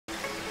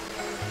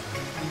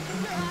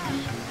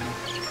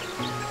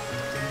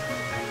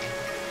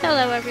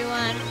Hello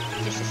everyone,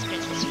 this is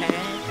Princess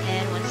Farron,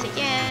 and once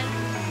again,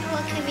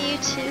 welcome you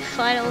to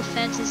Final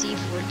Fantasy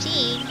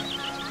XIV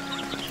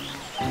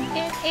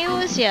in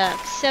Eosia.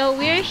 So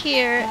we're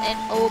here in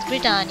Old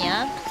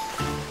Britannia,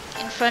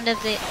 in front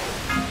of the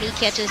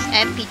Miketo's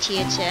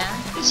amphitheater,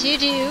 to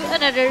do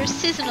another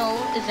seasonal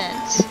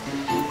event,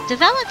 the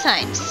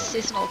Valentine's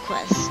seasonal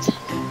quest.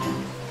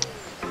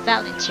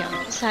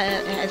 Valentione,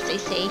 as they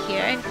say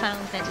here in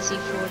Final Fantasy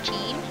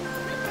XIV.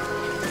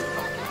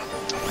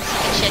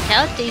 Check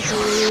out these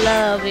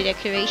lovely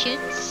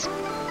decorations.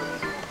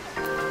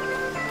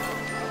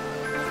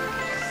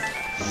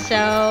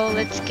 So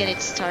let's get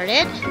it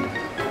started.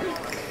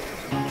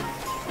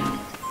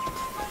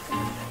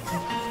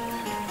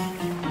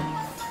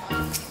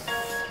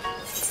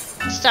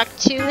 Start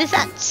 2 is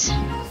that.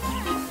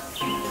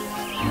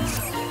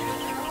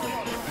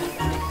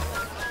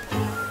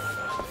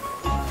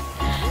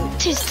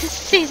 'Tis the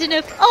season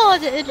of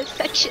ardor and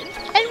affection,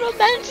 and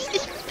romance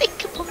is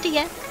thick upon the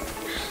air.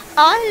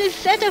 I,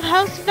 Lisette of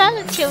House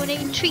Valentione,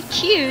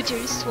 entreat you,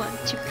 dearest one,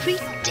 to breathe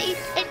deep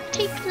and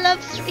take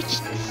love's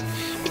richness,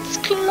 its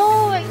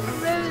glowing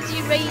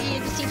rosy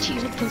radiance into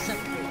your bosom.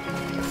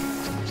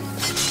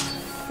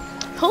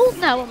 Hold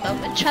now a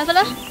moment,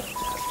 traveller.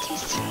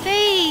 'Tis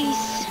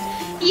face.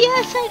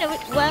 Yes, I know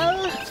it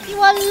well. You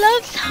are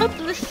love's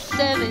humblest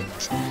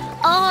servant,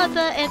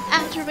 ardor and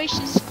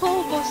adoration's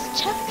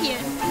foremost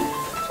champion.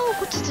 Oh,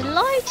 what a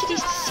delight it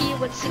is to see you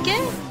once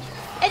again,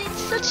 and in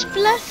such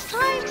blessed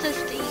times as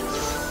these.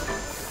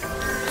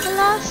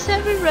 Alas,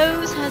 every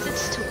rose has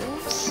its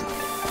thorns,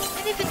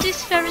 and even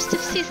this fairest of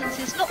seasons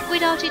is not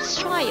without its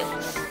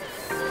trials.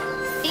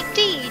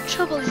 Indeed,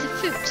 trouble is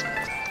afoot,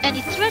 and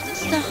it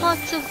threatens the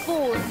hearts of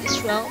all in this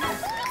realm.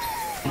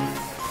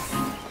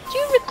 Do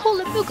you recall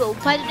a Mughal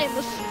by the name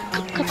of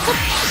Cup,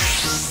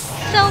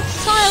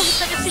 self-styled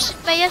with an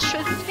efficient maestro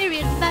of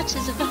myriad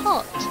matters of the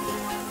heart?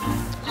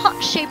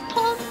 Heart-shaped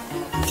palm?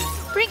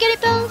 Ring any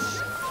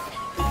bells?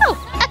 Oh,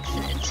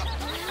 excellent!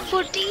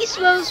 For these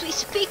woes we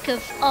speak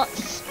of are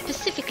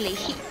specifically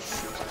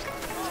his.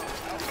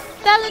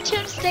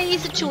 Valentine's Day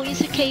is a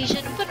joyous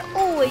occasion, but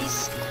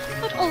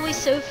not always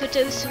so for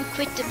those who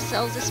quit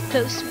themselves as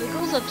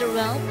post-Mughals of the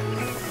realm.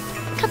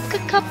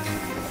 Cup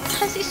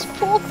has his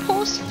poor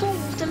paws full,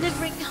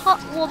 delivering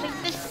heartwarming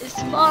missives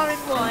far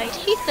and wide,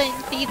 hither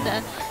and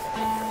thither,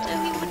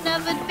 though he would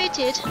never admit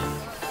it.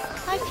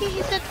 I fear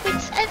he's at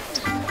wit's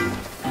end.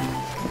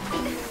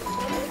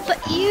 But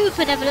you,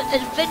 benevolent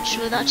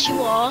adventurer that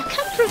you are,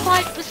 can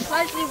provide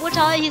precisely what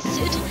I, his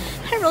suit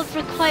herald,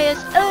 requires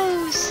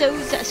oh so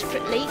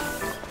desperately.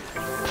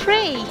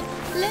 Pray,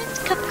 lend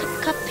Cup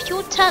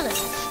your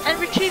talents, and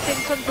retrieve him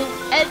from the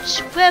edge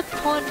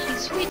whereupon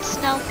his wits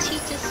now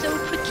teeter so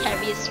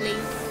precariously.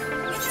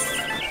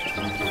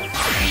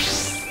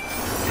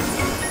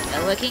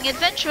 A working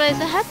adventurer is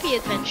a happy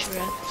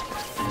adventurer.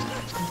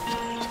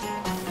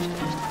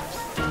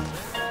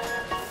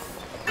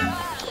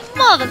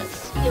 Marvelous!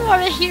 You are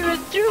a hero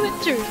through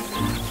and through.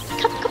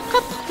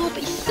 Cup will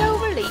be so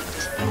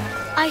relieved.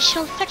 I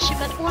shall fetch him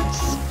at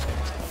once.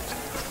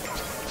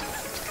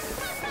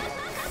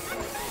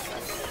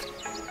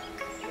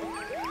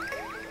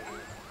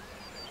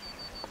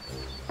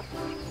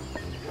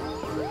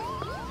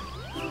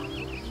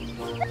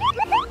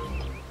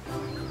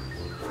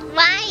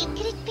 Why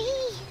could it be?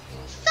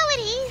 So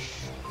it is.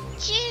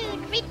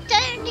 June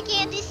returned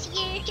again this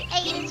year to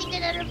aid us in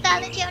another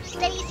Valentine's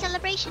Day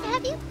celebration,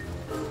 have you?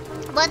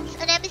 Once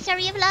an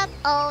emissary of love,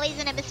 always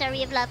an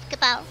emissary of love,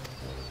 Kapow.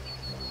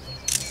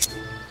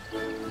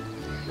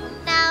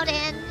 Now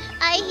then,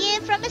 I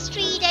hear from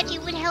Astrid that you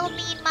would help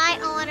me in my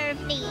honor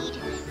of need,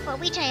 for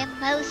which I am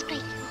most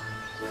grateful.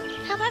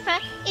 However,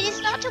 it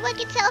is not the work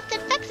itself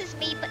that vexes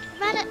me, but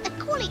rather a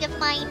calling of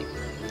mine.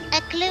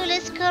 A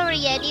clueless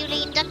courier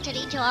newly inducted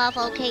into our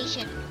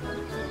vocation.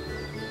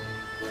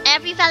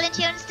 Every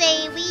Valentine's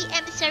Day, we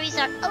emissaries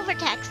are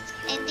overtaxed,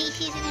 and this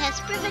season has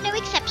proven no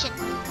exception.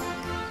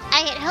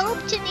 I had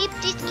hoped to nip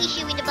this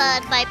issue in the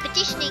bud by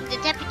petitioning the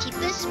deputy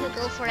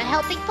bus-Mughal for a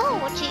helping paw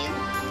or two.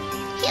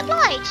 He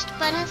obliged,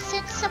 but has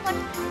sent someone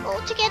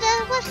altogether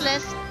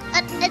worthless,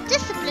 a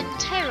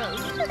disciplined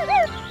herald.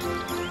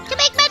 To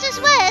make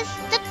matters worse,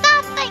 the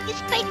bad thing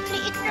is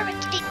painfully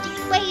ignorant in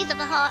the ways of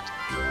the heart.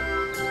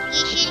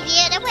 You should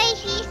hear the way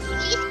she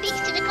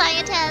speaks to the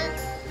clientele.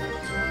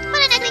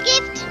 What an ugly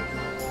gift!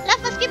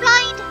 Love must be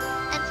blind,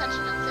 and such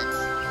nonsense.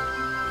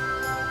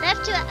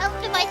 Left to her own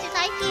devices,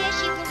 I fear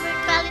she will ruin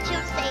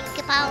Valentine's Day,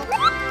 Kapow.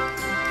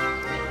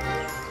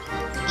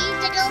 Is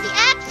the girl the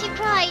axe, you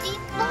cried? The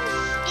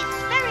impulse is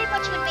very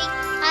much with me,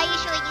 I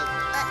assure you,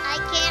 but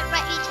I can't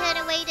rightly turn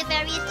away the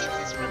very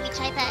instances from which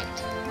I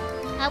begged.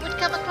 I would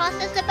come across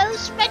as the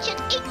most wretched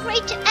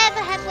ingrate to ever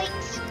have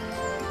wings.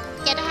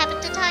 Yet I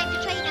haven't the time to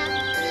train her,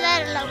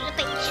 let alone the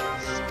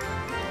patience.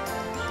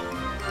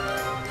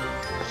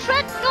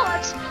 Fret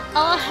not,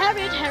 our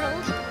harried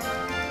herald.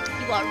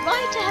 You are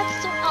right to have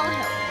sought our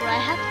help, for I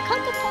have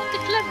come upon the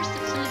cleverest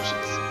of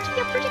solutions to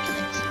your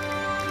predicament.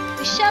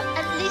 We shall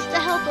enlist the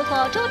help of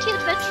our doughty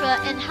adventurer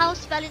and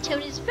House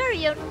Valentione's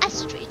very own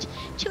Astrid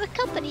to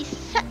accompany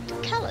St.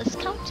 Callus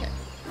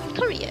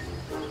courier.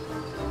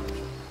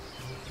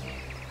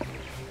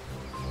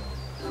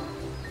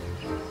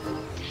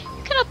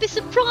 You cannot be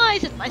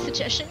surprised at my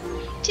suggestion.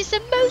 It is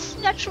the most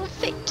natural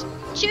fit.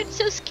 June,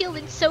 so skilled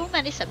in so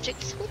many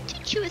subjects, will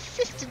teach you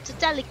assistant to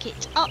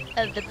delegate art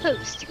of the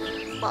post,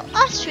 while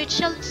Astrid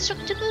shall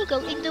instruct the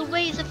Moogle in the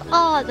ways of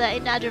ardor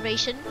and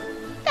adoration.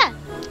 There,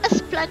 a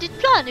splendid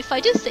plan, if I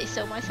do say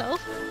so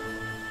myself.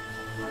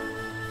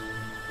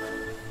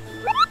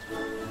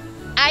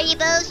 Are you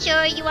both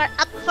sure you are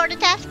up for the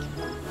task?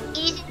 It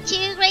isn't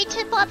too great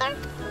a bother?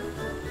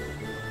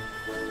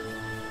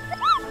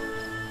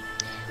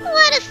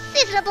 What a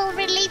seasonable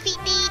relief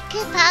indeed,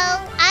 Kupo.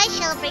 I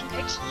shall bring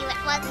her to you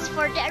at once,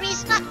 for there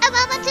is not a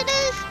moment to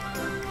lose.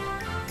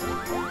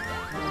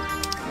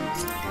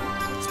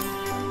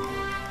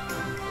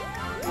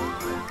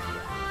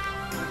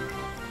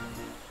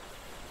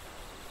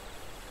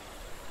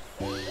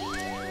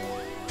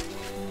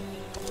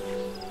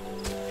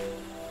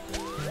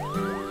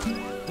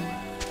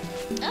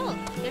 Oh,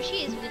 there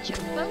she is with the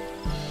chocobo.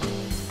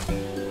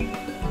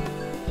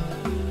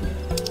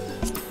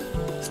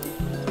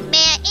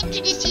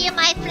 Introduce to you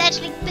my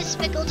fledgling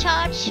Bismickle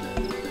charge,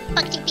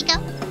 Puncty Pico,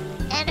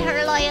 and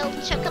her loyal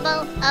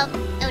chocobo.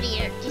 Oh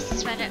dear, this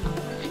is rather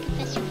awkward. I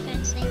confess your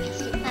friend's name has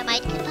slipped my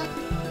mind, Kupo.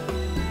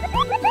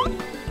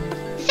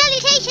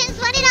 Salutations,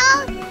 one and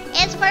all!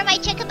 As for my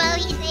chocobo,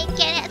 his name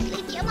can have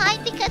slipped your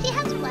mind because he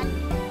has one.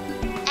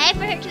 I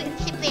refer to him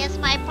simply as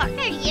my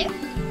partner here,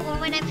 or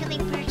when I'm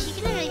feeling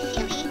particularly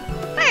silly,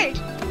 Bird.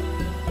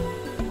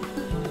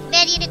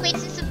 Many an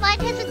acquaintance of mine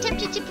has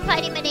attempted to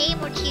provide him a name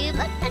or two,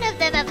 but none of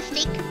them have a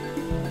stick.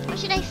 Or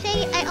should I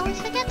say, I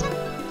always forget them?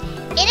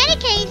 In any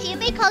case, you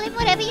may call him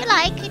whatever you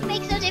like, it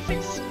makes no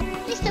difference,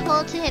 least of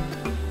all to him.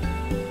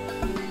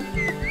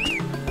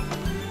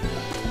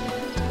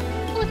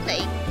 Poor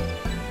thing.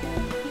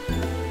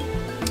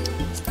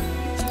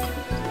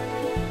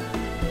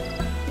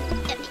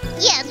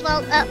 Yes,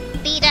 well,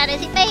 be that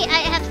as it may,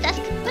 I have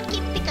tasked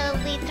Pumpkin Pico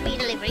with 3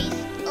 deliveries,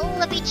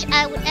 all of which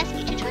I would ask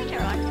you to join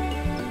her on.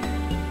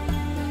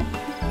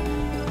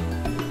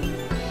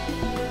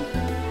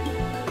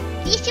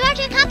 These two are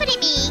to accompany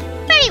me.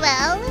 Very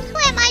well. Who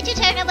am I to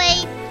turn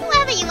away?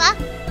 Whoever you are.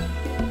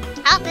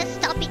 Office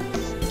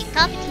topics in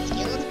competence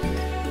skills.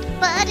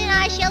 But and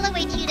I shall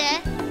await you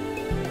there.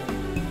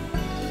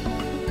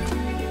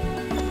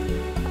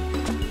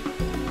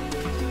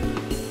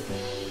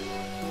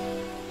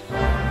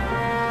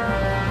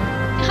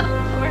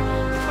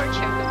 Poor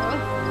chocobo.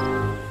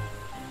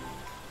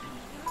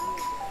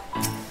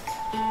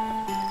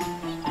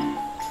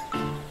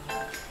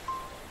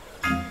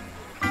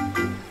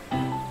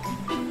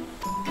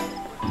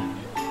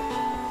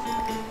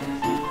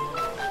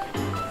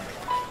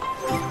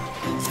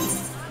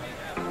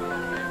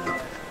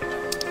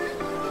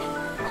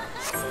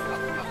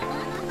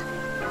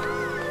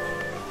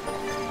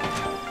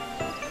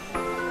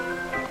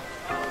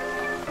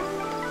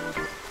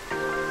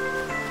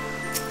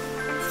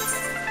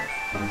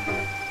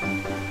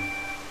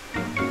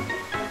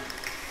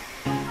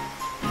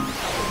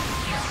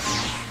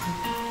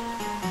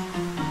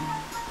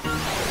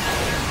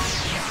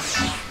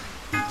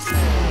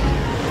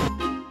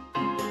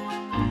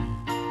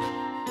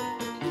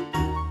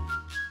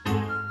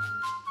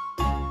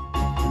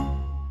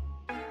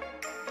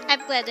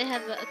 I'm glad they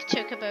have a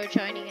chocobo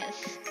joining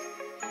us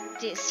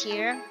this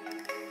year.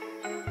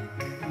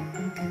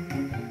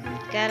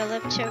 Gotta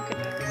love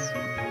chocobos.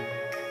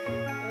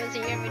 It was a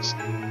year in which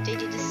they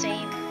did the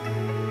same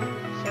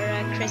for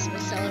a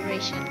Christmas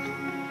celebration,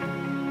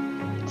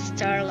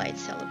 Starlight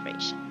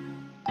celebration.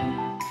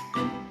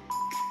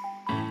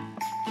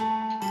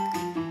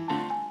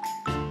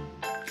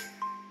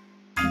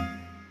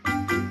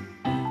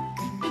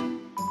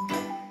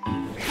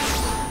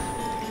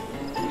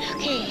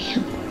 Okay.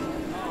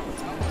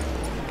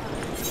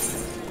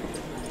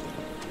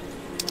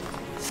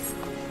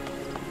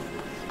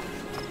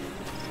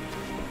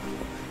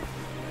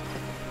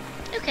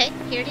 Okay,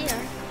 here they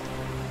are.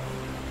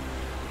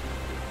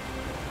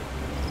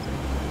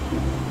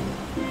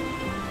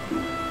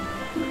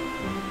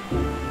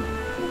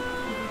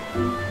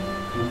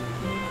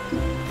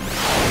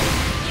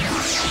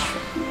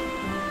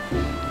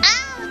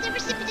 Oh, the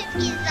recipient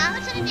is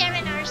out on an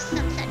errand or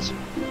some such.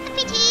 A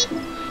pity.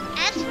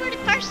 As for the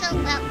parcel,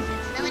 well,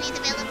 since no one is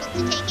available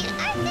to take it,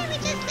 I say we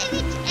just leave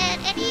it at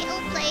any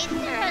old place.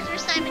 There are other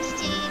assignments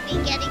to be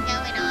getting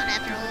going on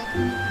after all.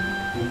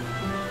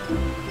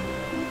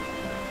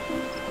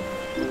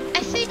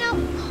 I say now,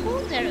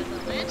 hold there a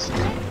moment. I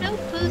have no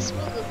post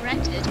Moogle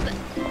granted, but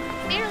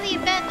merely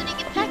abandoning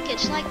a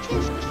package like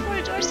this before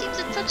a door seems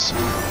a touch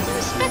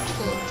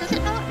disrespectful, does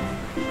it not?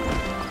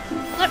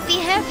 What we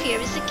have here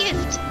is a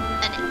gift,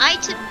 an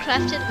item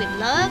crafted with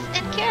love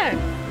and care.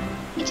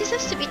 It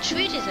deserves to be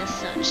treated as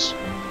such.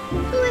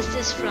 Who is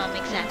this from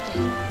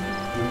exactly?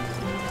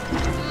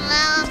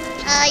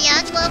 A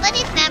young woman,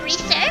 if memory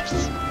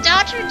serves.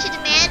 Daughter to the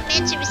man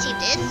meant to receive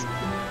this.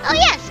 Oh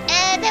yes,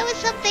 there was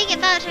something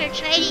about her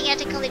training at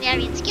the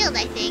Culinarian's Guild,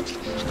 I think.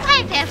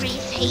 My memory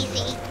is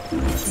hazy.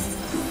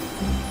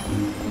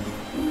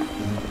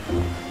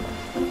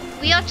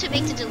 We ought to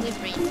make the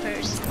delivery in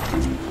person.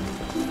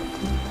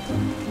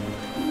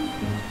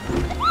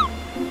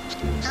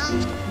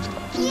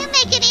 You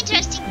make an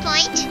interesting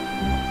point.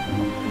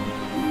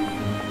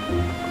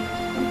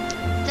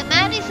 The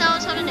man is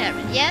out on an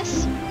errand,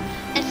 yes?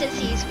 And since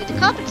he is with the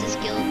Carpenter's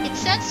Guild, it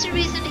stands to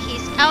reason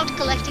he's out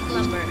collecting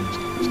lumber.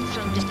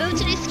 From the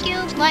Botanist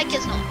Guild, like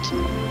as not.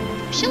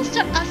 She'll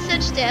start as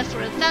such,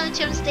 therefore a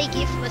Valentine's Day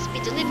gift must be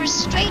delivered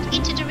straight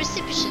into the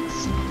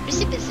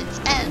recipient's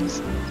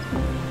hands.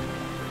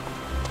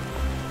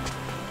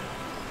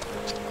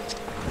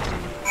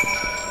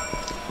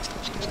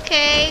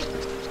 Okay.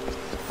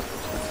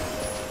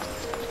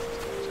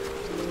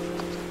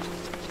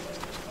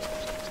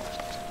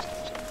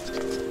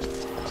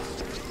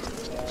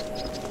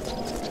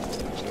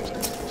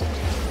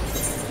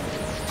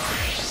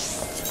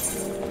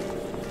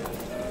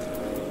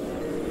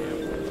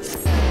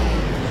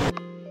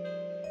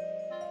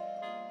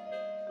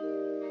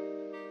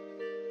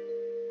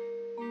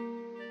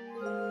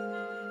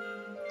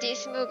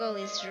 This Moogle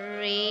is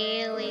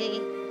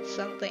really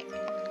something.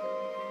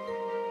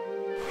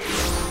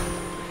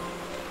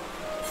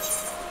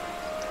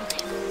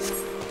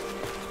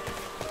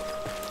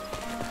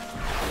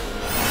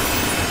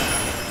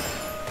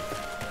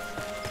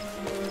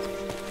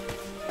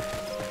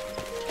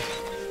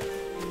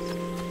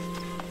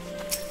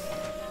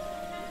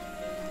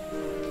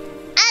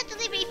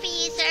 Delivery for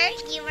you, sir.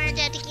 You weren't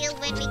at the guild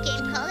when we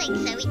came calling,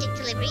 so we took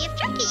delivery of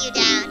tracking you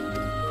down.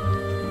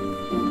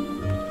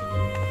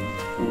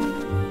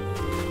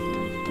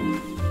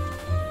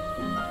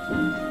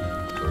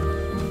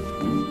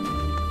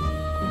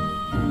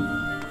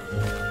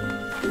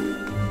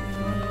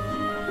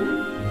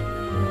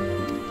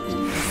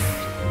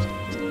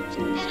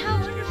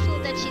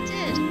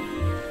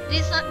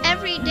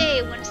 Every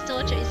day one's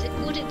daughter is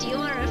accorded the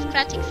honor of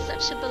granting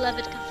such a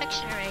beloved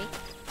confectionery.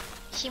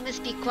 She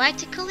must be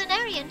quite a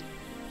culinarian.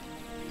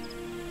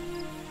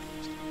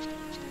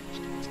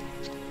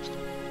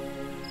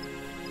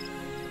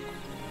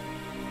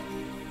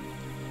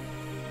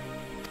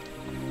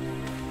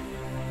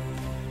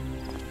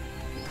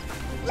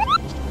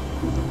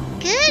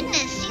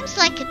 Goodness, seems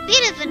like a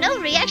bit of a no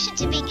reaction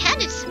to being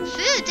handed some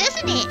food,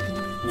 doesn't it?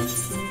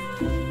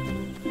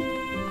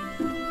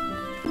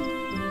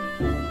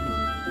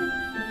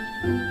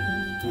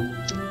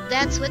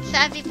 That's what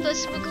savvy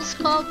plus muggles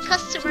call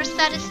customer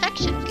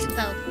satisfaction,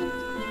 Gumbo.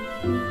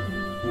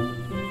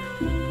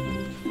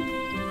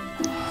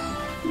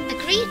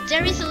 Agreed,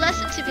 there is a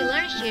lesson to be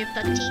learned here,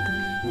 Bhakti.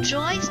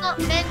 Joy is not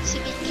meant to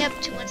be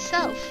kept to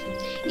oneself.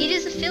 It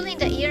is a feeling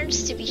that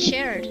yearns to be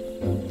shared.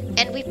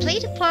 And we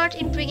played a part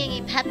in bringing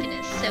him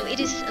happiness, so it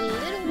is a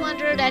little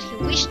wonder that he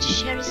wished to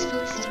share his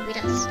felicity with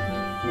us.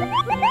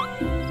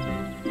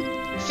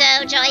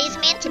 So joy is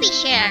meant to be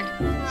shared.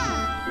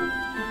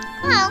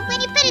 Well, when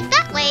you put it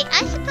that way,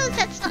 I suppose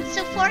that's not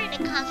so foreign a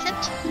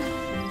concept.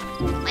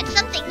 When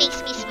something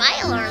makes me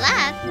smile or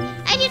laugh,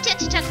 I do tend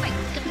to talk my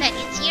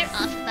companion's ear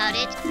off about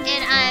it,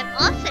 and I'm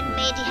often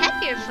made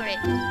happier for it.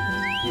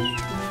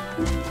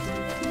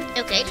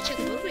 Okay, the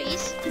chocobo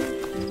agrees.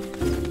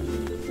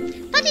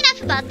 But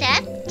enough about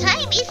that.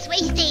 Time is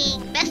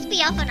wasting. Best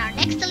be off on our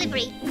next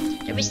delivery.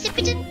 The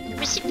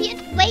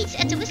recipient waits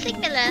at the Whistling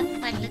Miller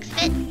when it looks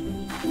fit.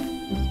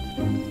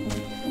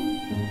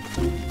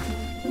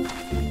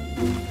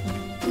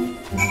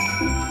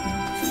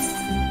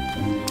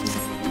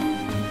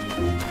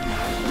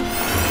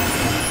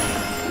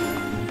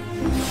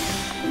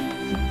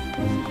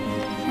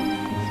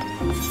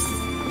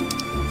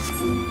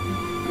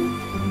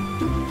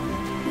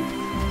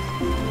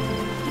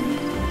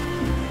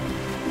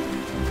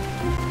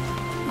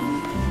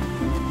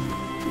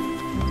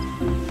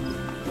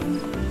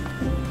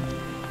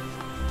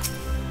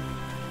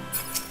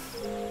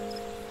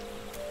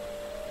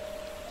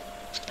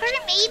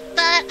 Pardon me,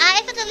 but I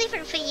have a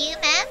delivery for you,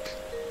 ma'am.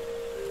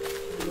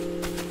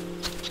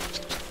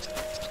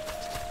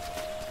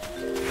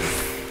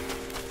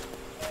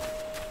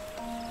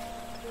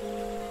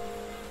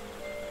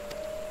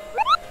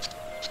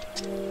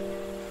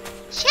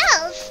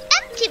 Shelves?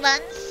 Empty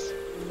ones?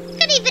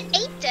 Could even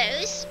ate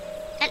those.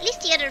 At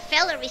least the other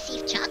fella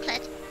received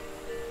chocolate.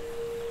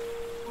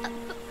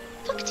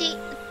 Bhakti,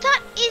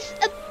 that is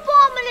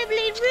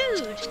abominably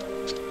rude.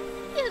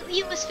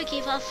 You must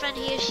forgive our friend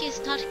here. She is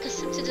not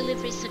accustomed to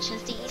deliveries such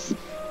as these.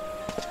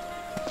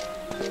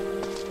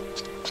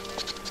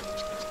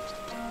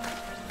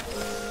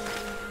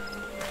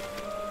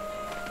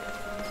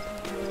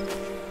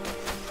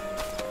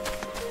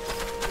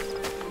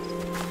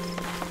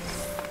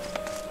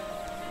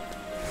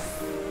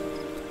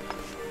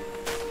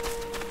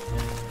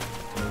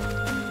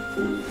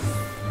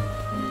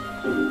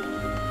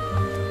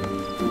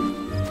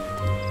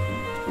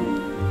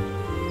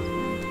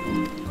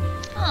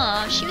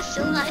 Aw, she was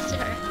still nice to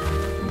her.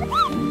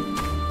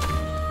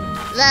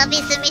 Love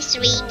is a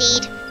mystery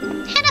indeed.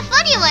 And a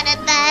funny one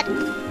at that.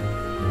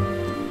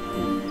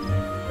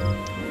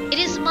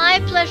 my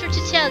pleasure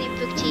to tell you,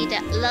 Bukti,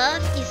 that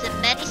love is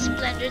a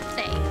many-splendored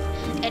thing,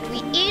 and we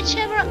each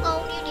have our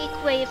own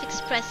unique way of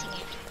expressing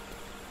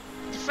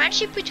it. The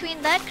friendship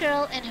between that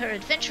girl and her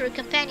adventurer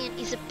companion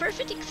is a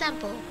perfect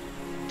example.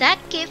 That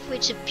gift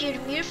which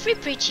appeared mere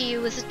frippery to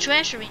you was a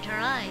treasure in her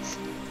eyes.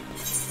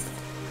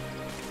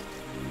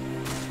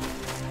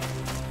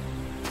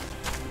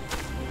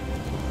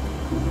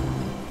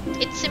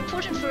 It's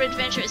important for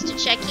adventurers to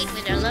check in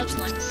with their loved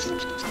ones.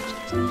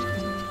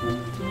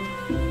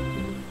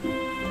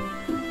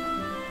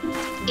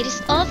 It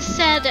is oft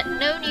said that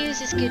no news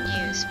is good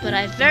news, but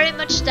I very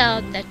much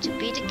doubt that to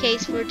be the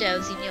case for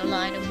those in your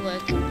line of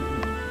work.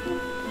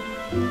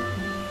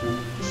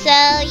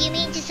 So, you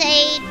mean to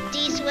say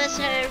this was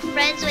her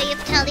friend's way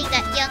of telling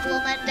that young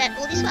woman that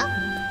all is well?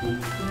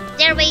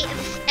 Their way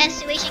of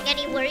assuaging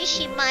any worries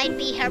she might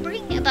be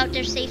harboring about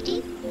their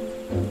safety?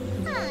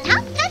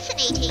 How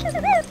fascinating!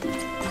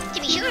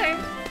 To be sure,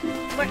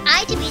 were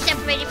I to be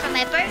separated from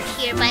my bird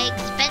here by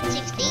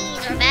expensive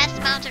seas or vast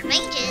mountain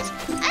ranges,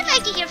 I'd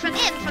like to hear from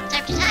him from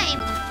time to time.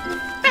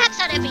 Perhaps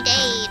not every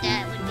day,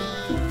 that would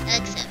be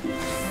irksome.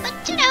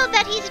 But to know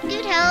that he's in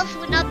good health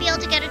would not be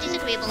altogether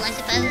disagreeable, I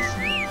suppose.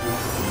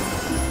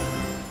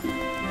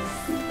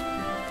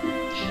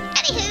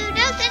 Anywho,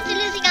 no sense in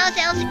losing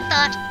ourselves in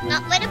thought,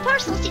 not when a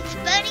parcel sits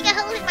burning a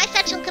hole in my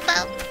satchel,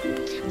 Capo.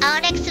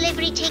 Our next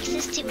delivery takes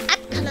us to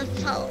Apcollo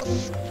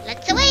Falls.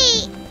 Let's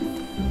away!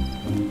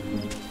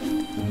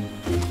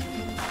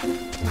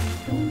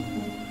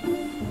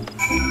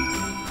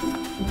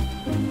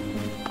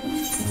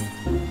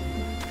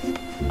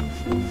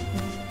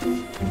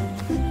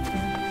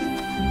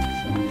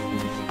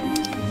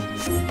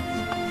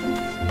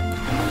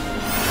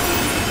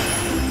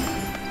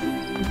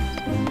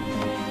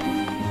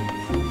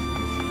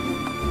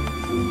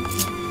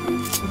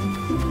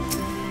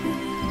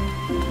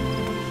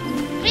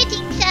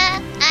 Greetings, sir.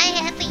 I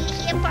have a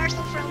here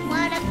parcel from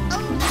one of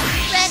old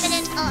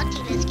Revenant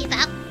Artilas. Give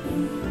out.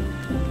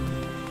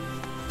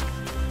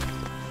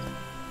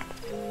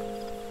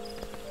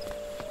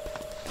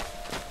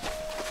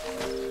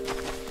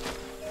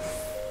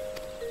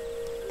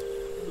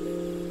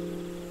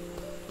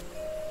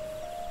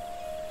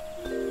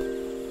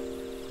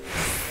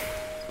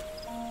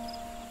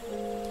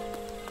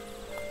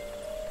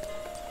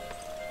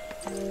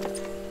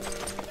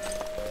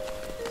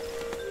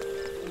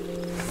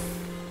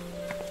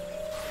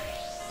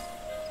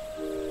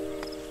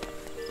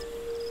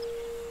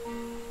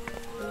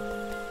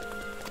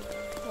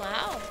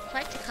 Wow,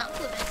 quite a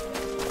compliment.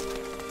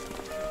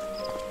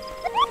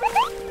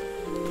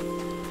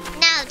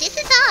 Now, this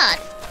is odd.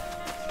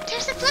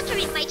 There's a flutter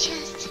in my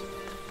chest.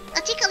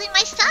 A tickle in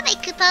my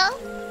stomach, Capo.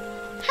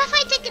 Have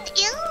I taken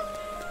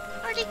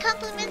ill? Or do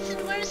compliments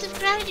and words of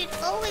gratitude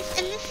always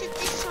elicit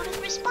this sort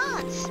of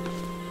response?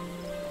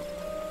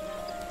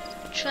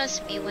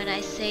 Trust me when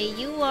I say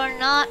you are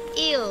not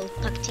ill,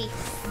 Bukti.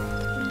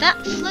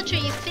 That flutter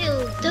you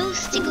feel,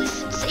 those ticklish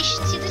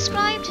sensations you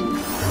described,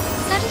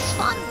 that is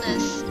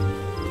fondness.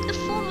 A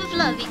form of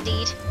love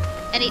indeed.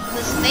 And it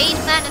was made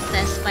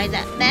manifest by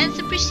that man's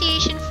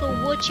appreciation for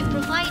what you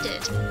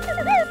provided.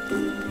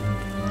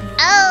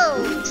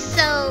 Oh,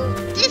 so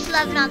this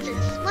love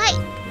nonsense, why,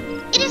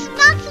 it isn't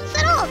nonsense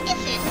at all,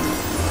 is it?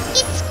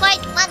 It's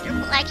quite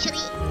wonderful,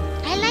 actually.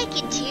 I like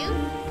it too.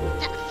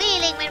 That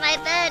feeling when my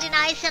bird and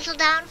I settle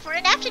down for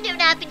an afternoon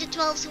nap in the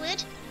 12's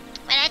Wood.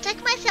 When I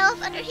tuck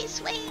myself under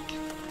his wing,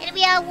 and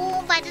we are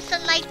warmed by the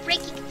sunlight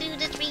breaking through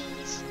the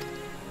trees.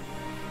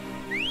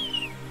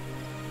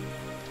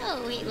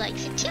 Oh, he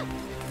likes it too.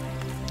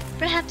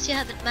 Perhaps you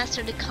haven't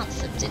mastered the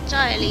concept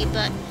entirely,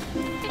 but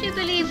I do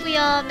believe we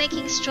are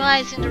making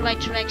strides in the right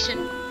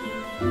direction.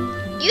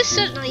 You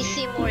certainly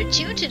seem more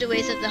attuned to the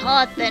ways of the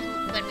heart than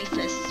when we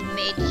first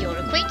made your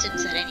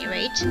acquaintance, at any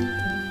rate.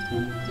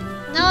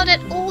 Now that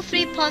all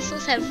three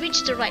puzzles have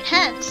reached the right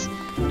hands,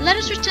 let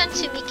us return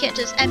to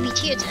Miketo's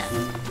amphitheater.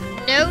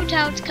 No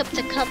doubt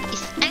Kapta Cup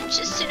is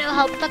anxious to know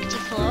how Bhakti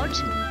fared.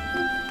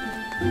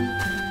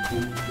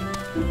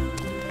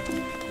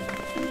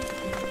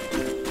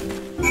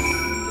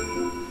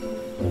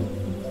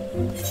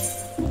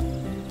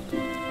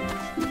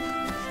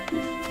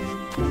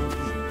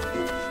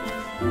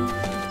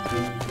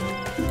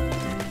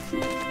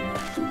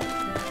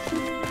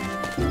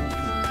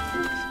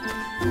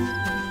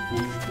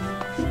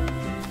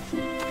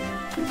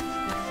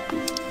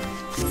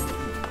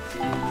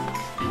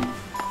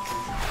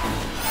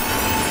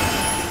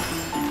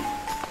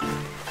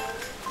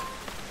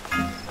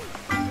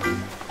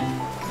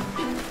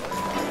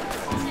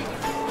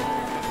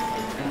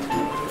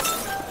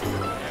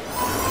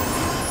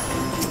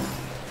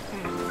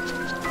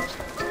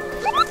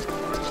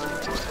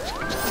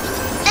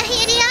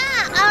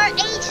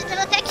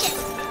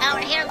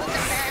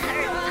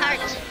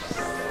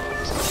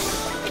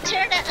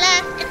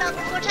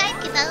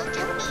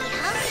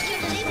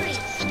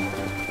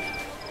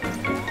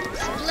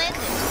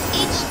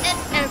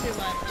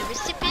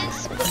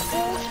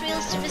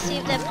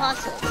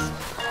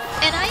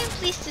 And I am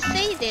pleased to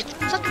say that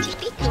Bhakti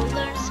Pico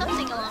learned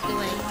something along the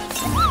way.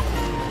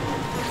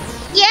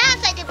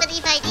 Yes, I do believe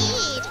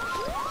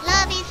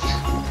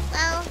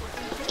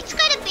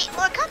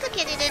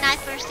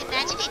first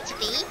imagined it to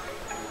be.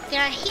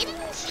 There are hidden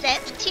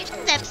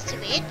depths to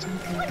it,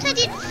 ones I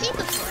didn't see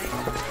before.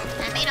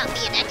 I may not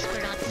be an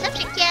expert on the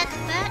subject yet,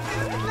 but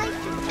I would like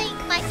to think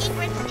my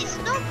ignorance is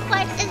not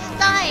quite as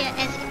dire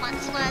as it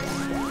once was.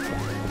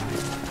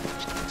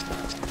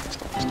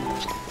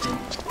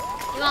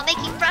 You are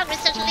making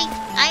progress, certainly.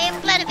 I am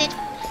glad of it.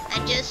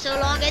 And just so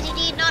long as you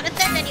need not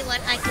offend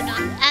anyone, I could not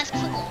ask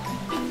for more.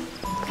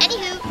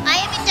 Anywho, I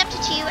am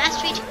indebted to you,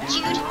 Astrid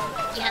Jude.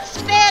 You have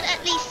spared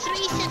at least 3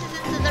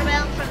 citizens of the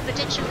realm from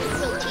potential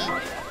cruelty,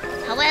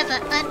 however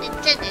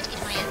unintended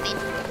it might have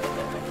been.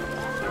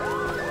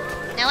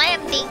 Now I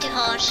am being too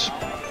harsh.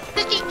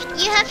 But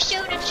you have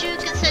shown a true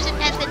concerted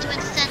effort to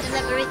understand the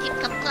labyrinthian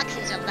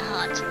complexities of the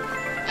heart.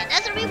 And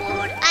as a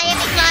reward, I am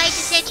inclined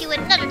to set you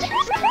another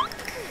task.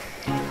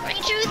 For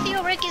in truth,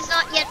 your work is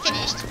not yet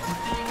finished.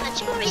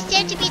 Much more is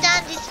yet to be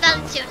done this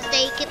Valentine's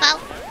Day, Kipau.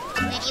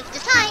 When you've the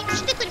time,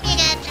 speak with me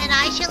again, and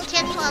I shall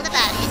tell you all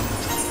about it.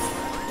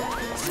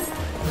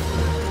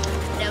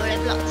 Now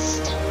I've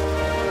lost.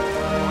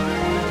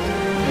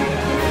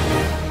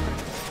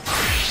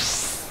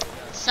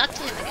 Suck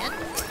to him again.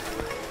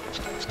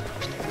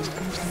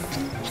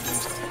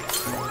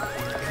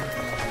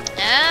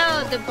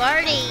 Oh, the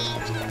Barney.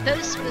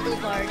 Those little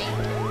Barney.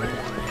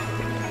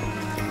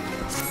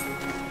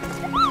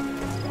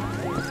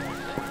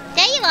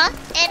 There you are,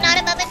 and not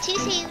a moment too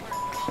soon.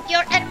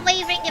 Your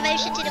unwavering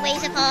devotion to the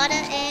ways of ardor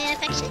and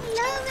affection,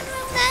 love and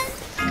romance,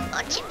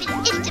 courtship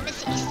and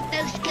intimacy is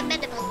both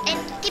commendable and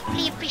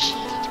deeply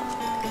appreciated.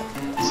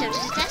 So to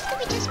the task that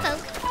we just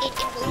spoke, it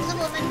involves a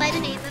woman by the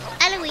name of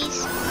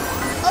Eloise,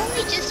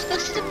 only just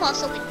posted a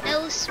parcel with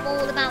no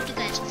small amount of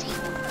urgency.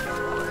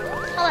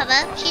 However,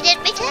 she did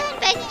return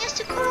begging us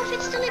to call off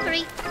its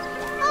delivery.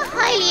 A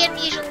highly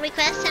unusual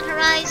request, and her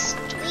eyes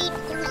tweet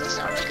all the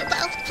sorrow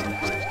about.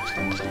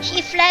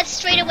 She fled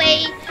straight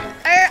away,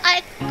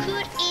 I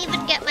could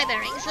even get my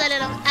bearings, let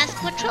alone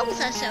ask what troubles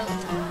her so.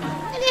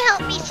 Will you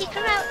help me seek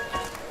her out?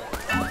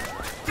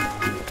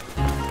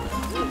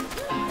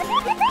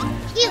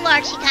 You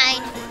are too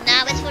kind.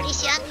 Now as for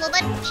this young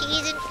woman, she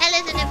is an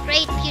elephant of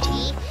great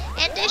beauty,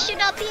 and there should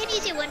not be an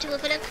easy one to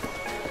overlook.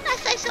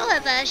 Last I saw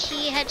of her,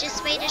 she had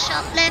just made a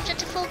sharp left at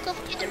the fork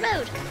off near the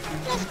road.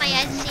 Bless my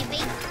eyes deceive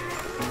me.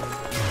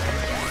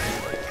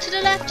 To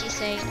the left, you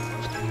say?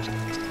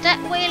 That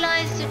way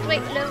lies the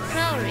Great Lone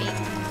Priory,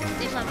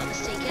 if I'm not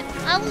mistaken.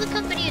 I will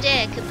accompany you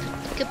there,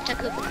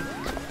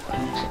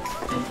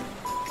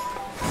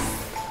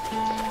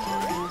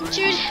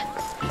 Jude,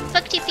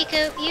 Bhakti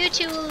Pico, you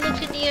two will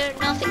look near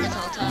nothing at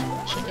all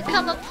time. Should we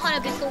come upon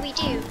her before we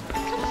do?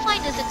 Come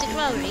find us at the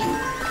Growlery.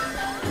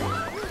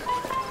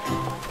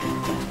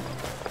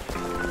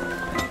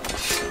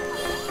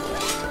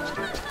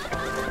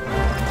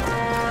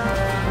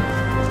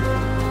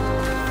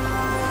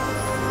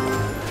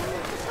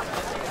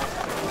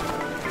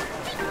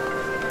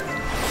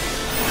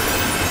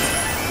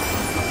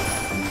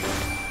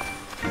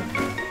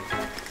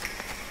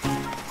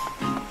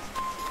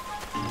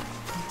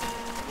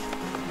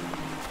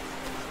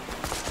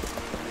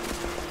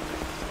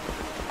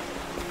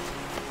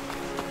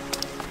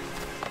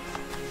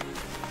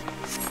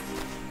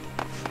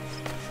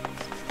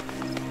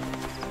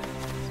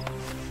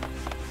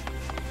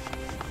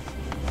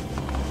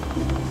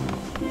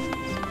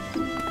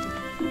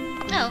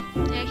 Oh,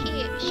 there she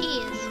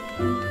is.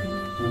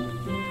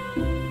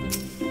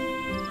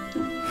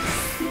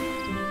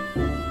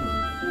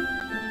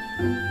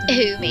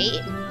 Who, me?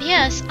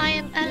 Yes, I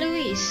am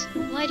Eloise.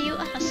 Why do you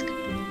ask?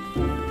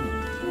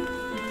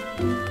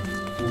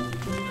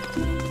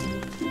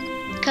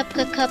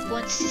 Cup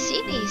wants to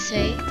see me, you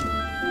say?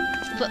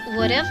 But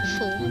whatever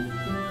for?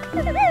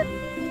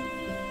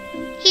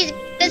 He's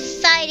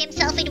beside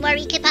himself in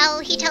worry,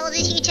 Kipau. He told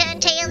us you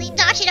turned tail and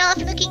darted off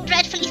looking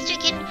dreadfully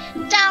stricken,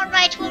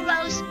 downright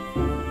morose.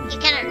 You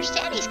can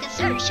understand his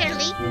concern,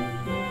 surely.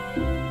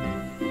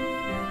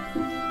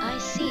 I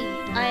see.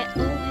 I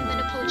owe him an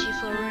apology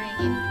for worrying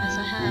him, as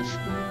I have.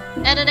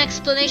 And an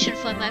explanation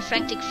for my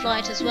frantic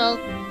flight as well.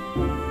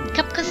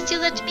 Kapka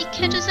still let me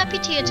catch his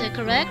amphitheater,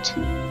 correct?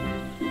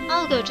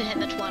 I'll go to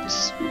him at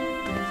once.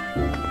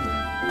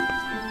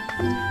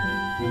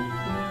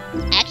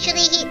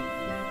 Actually,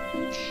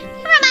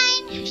 never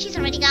mind. She's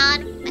already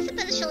gone. I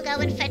suppose she'll go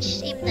and fetch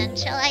him then,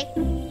 shall I?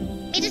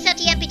 Meet us at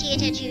the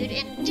amphitheater, Jude,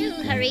 and do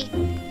hurry.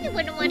 I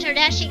wouldn't want her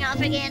dashing off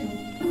again.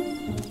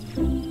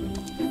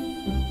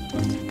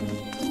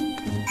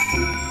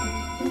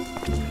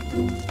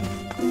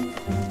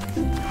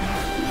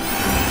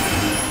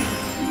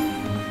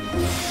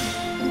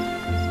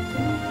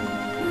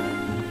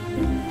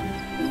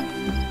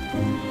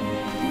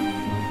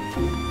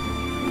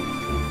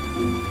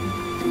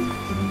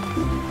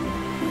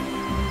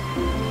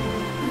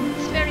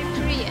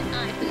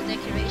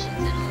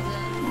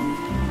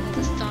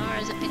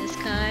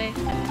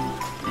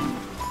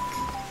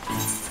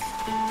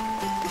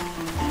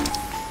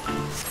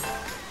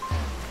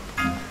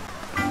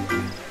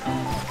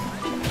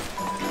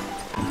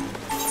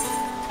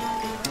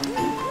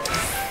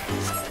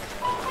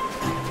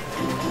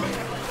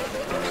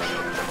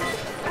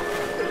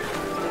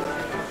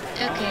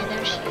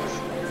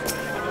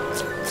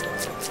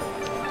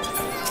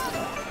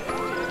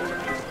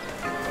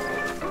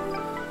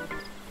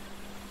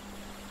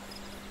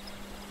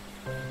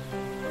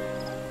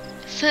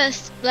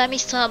 First, let me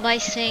start by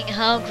saying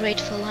how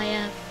grateful I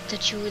am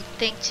that you would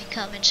think to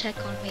come and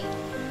check on me.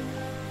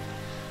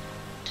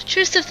 The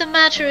truth of the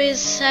matter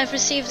is, I've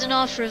received an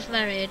offer of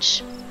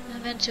marriage. I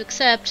meant to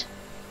accept,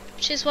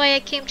 which is why I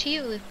came to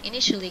you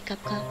initially,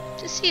 Kapka,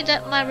 to see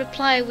that my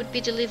reply would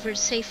be delivered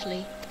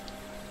safely.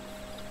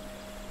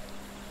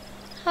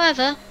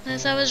 However,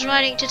 as I was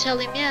writing to tell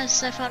him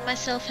yes, I found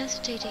myself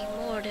hesitating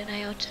more than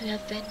I ought to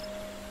have been.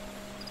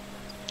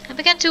 I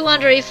began to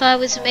wonder if I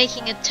was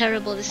making a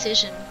terrible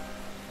decision,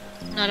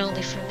 not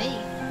only for me,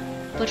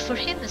 but for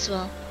him as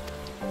well.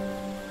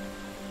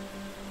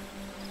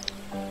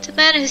 The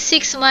man who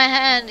seeks my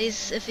hand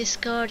is of his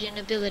guardian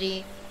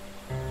ability,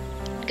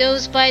 and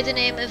goes by the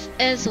name of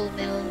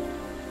Ezelmil.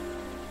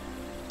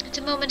 At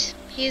the moment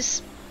he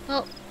is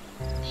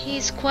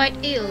quite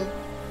ill,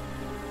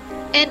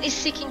 and is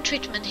seeking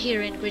treatment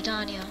here in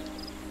Gridania.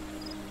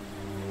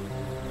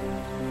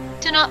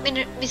 Do not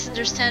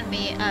misunderstand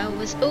me, I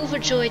was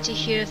overjoyed to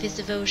hear of his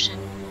devotion.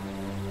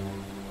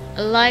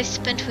 A life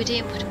spent with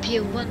him would be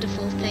a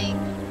wonderful thing.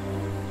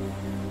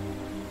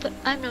 But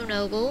I'm no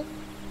noble.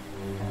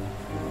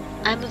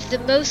 I'm of the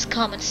most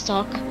common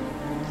stock,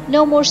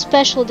 no more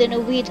special than a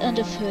weed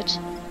underfoot.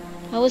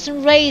 I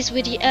wasn't raised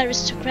with the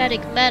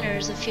aristocratic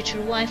manners a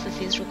future wife of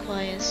his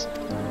requires.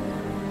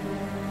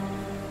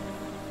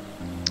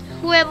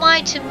 Who am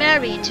I to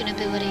marry into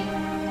nobility?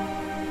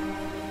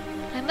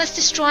 I must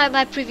destroy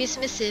my previous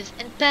missive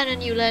and pen a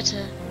new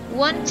letter,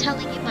 one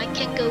telling him I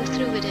can go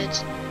through with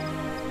it,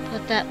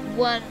 but that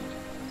one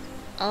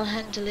I'll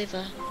hand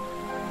deliver.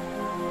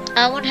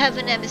 I won't have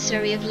an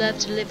emissary of love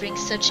delivering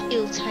such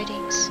ill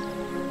tidings.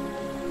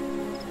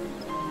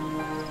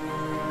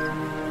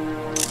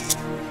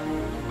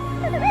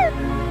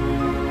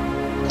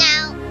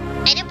 Now,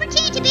 I don't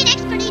pretend to be an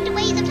expert in the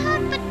ways of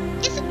heart, but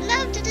isn't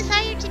love the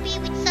desire to be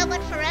with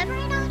someone forever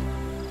or not?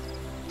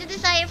 The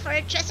desire for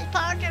a trusted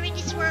partner in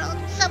this world,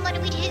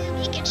 someone with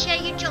whom you can share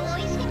your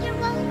joys and your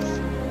woes.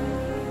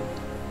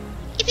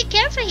 If you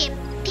care for him,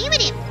 be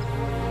with him.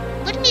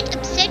 Wouldn't it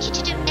upset you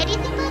to do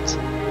anything but?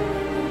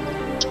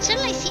 It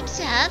certainly seems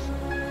to have.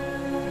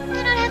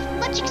 I don't have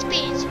much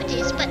experience with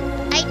this, but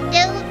I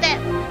know that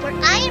were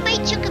I and my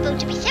chocobo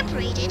to be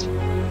separated,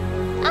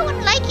 I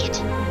wouldn't like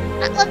it.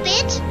 Not one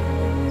bit.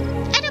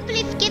 I don't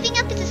believe giving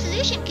up is a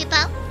solution,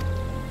 Kipao.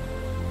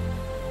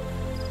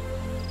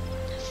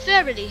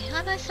 Verily,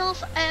 I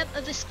myself am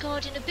of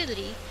Viscardian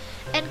ability,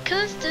 and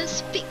curse does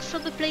speak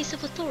from a place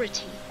of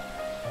authority.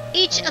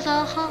 Each of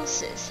our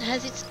houses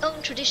has its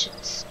own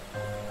traditions.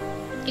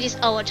 It is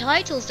our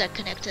titles that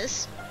connect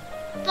us,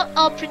 not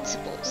our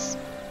principles.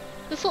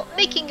 Before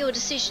making your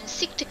decision,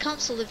 seek the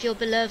counsel of your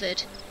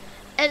beloved,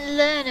 and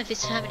learn of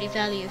his family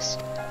values.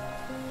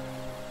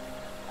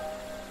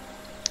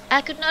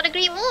 I could not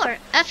agree more.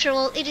 After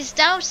all, it is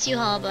doubts you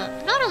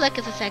harbor, not a lack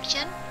of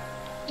affection.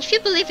 If you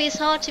believe his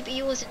heart to be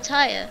yours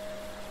entire,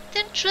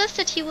 then trust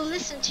that he will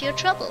listen to your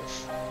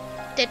troubles,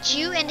 that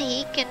you and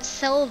he can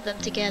solve them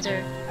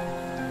together.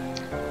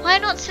 Why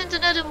not send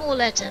another more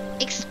letter?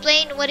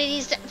 Explain what it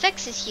is that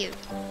vexes you.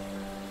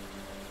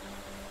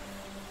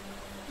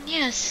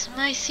 Yes,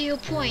 I see your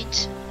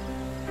point.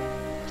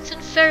 It's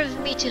unfair of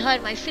me to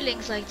hide my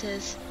feelings like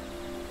this.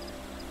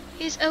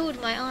 He's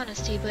owed my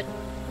honesty, but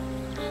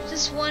how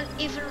does one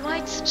even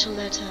write such a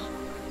letter?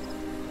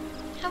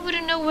 I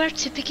wouldn't know where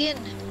to begin.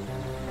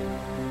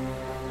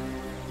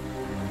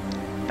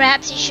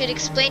 Perhaps you should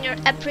explain your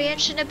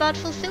apprehension about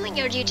fulfilling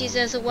your duties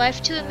as a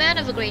wife to a man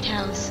of a great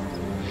house.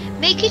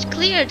 Make it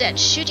clear that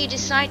should you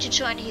decide to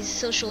join his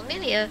social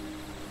milieu,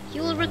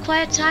 you will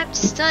require time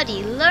to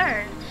study,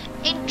 learn,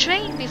 and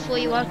train before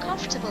you are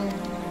comfortable.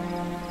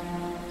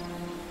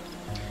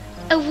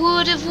 A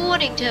word of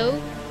warning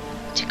though,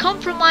 to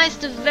compromise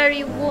the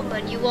very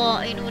woman you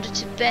are in order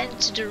to bend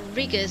to the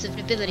rigors of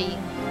nobility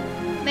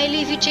may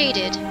leave you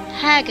jaded,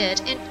 haggard,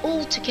 and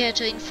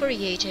altogether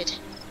infuriated.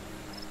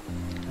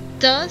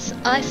 Thus,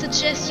 I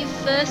suggest you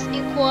first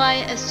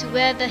inquire as to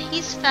whether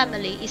his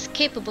family is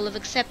capable of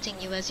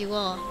accepting you as you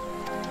are.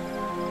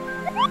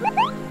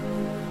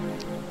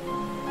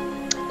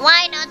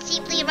 Why not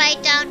simply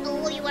write down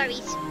all your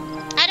worries?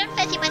 I don't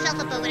fancy myself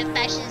a poet of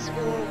passions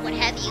or what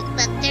have you,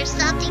 but there's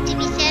something to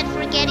be said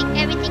for getting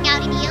everything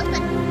out in the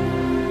open.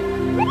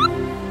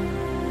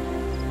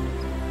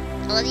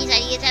 All of these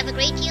ideas have a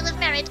great deal of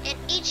merit, and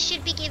each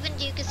should be given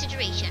due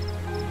consideration.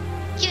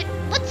 Jude,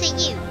 what say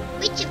you?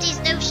 Which of these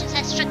notions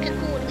has struck a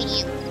chord with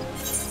you?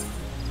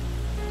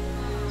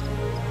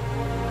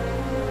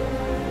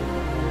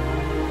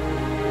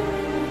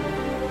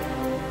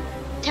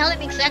 Tell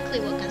him exactly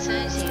what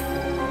concerns you.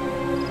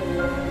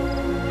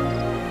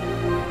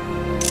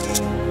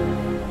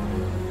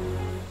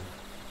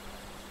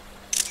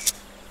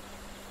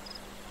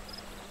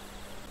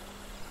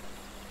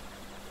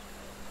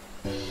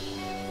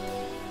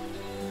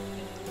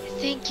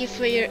 Thank you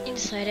for your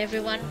insight,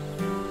 everyone.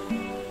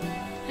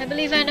 I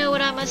believe I know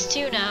what I must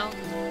do now.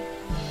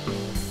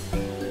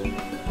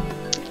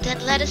 Then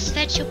let us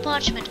fetch your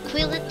parchment,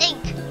 quill and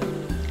ink.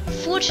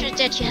 Fortunate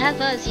that you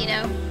have us, you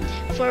know.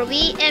 For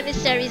we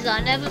emissaries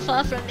are never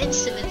far from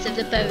instruments of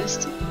the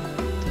post.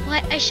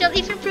 Why, I shall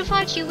even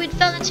provide you with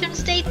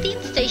Valentine's Day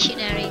themed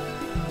stationery.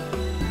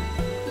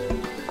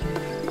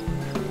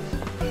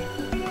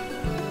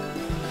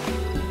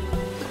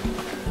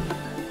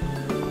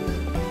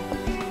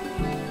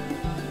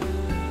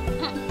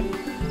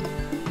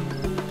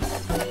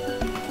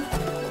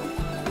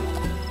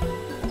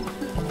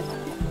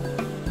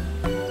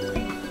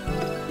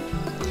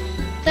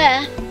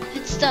 There,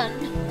 it's done.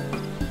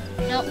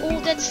 Now all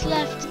that's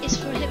left is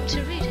for him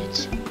to read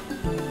it.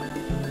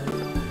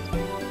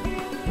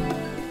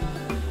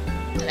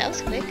 That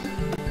was quick.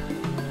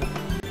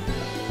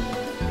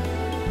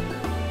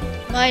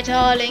 My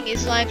darling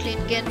is likely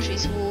in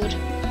Gentry's ward.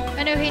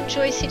 I know he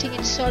enjoys sitting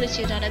in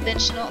solitude on a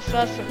bench not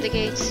far from the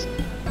gates.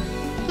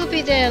 He'll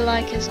be there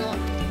like as not.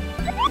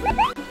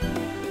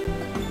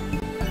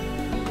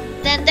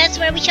 Then that's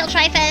where we shall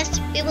try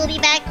first. We will be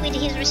back with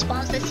his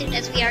response as soon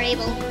as we are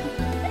able.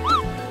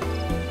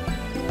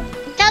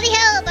 Tally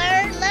ho,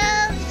 bird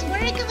loves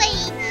work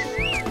awaits.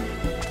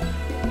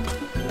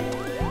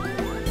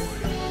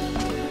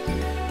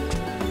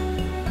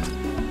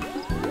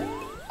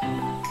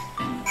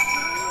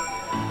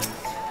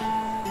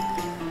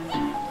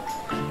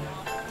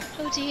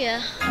 Oh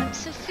dear, I'm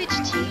so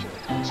fidgety.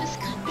 I just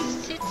can't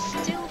sit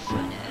still for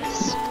a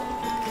nurse.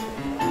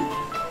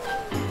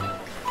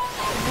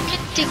 I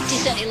can't take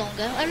this any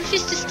longer. I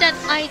refuse to stand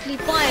idly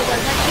by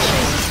while my future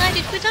is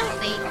decided without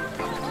me.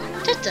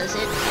 That does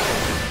it.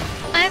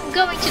 I am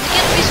going to the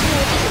Gentry's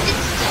ward this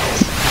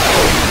instant.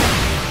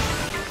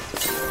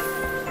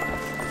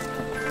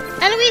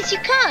 Eloise, you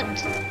can't!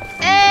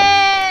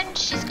 And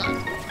she's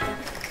gone.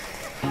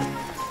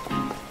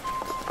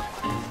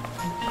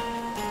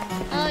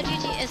 Our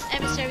duty as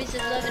emissaries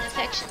of love and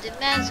affection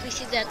demands we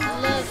see that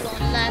love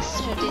long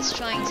lasts through this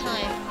trying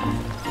time.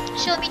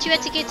 Shall meet you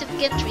at the gate of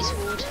Gentry's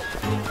ward.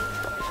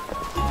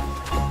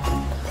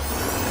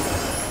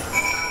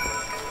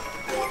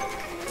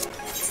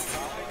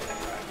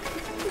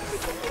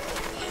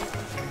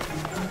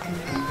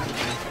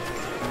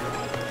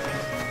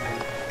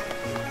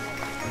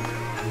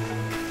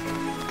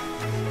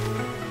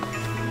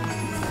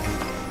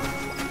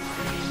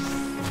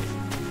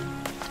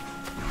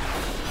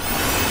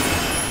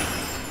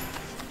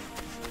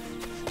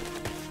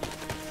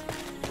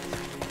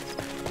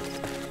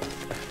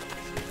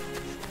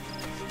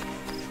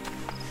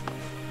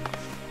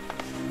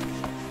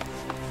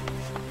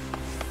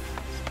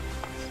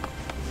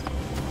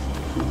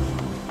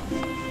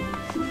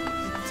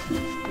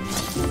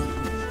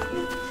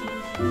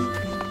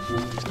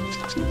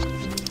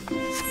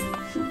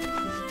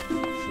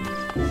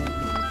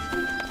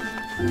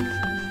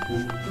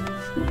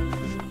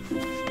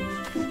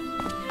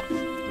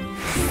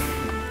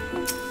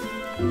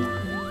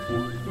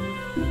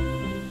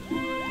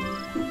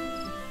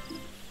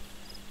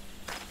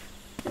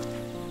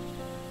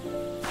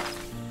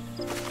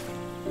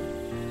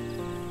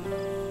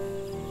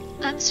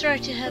 I'm sorry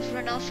to have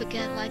run off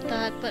again like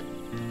that, but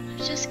I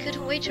just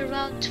couldn't wait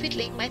around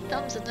twiddling my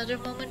thumbs another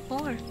moment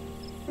more.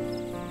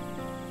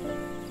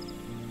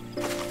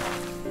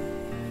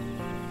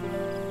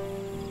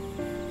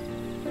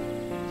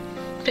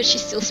 But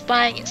she's still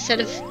spying instead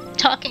of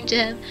talking to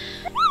him.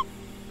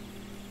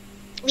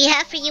 We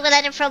have for you a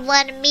letter from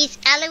one Miss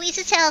Eloise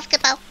herself,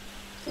 Capo.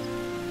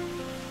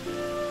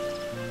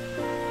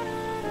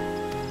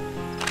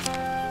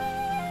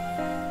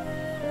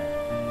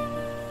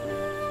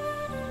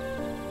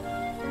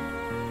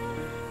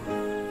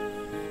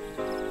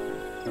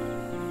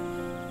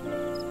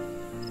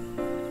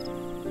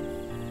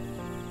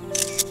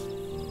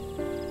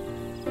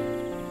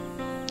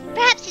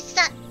 Perhaps it's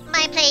not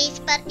my place,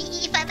 but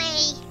if I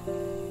may.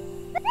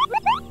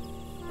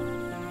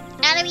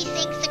 Eloise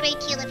thinks a great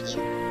deal of you.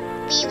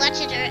 We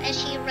watched her as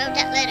she wrote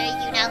that letter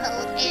you now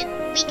hold,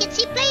 and we can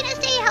see plain as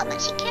day how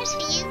much she cares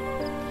for you.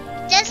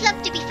 There's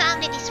love to be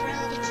found in this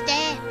world, it's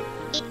there.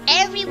 In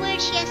every word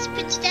she has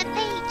put to that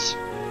page.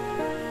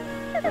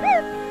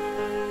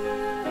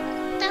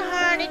 The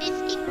heart and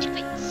its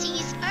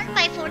intricacies aren't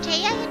my forte,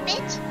 I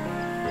admit.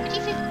 But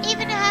if you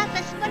even have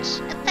as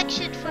much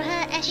affection for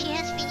her as she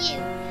has for you,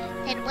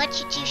 then what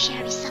you two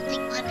share is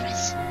something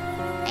wondrous.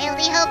 I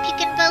only hope you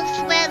can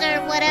both weather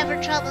whatever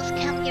troubles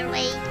come your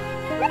way.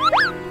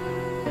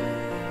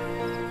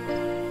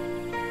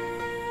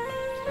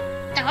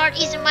 The heart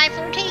isn't my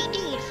forte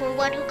indeed, for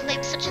one who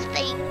claims such a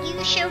thing.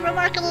 You show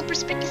remarkable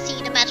perspicacy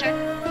in the matter.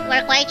 You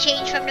are quite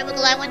changed from the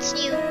Muggle I once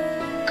knew.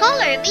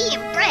 Color me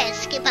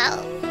impressed,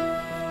 Skippo.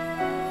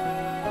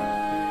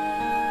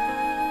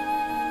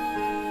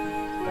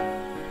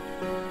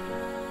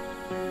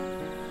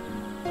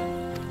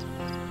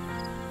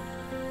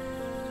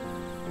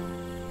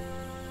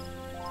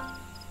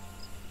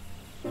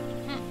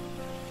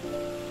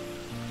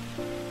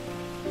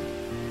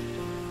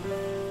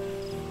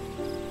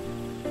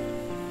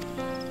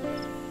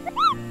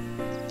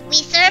 We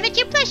serve at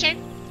your pleasure.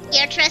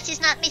 Your trust is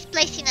not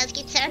misplaced in us,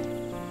 good sir.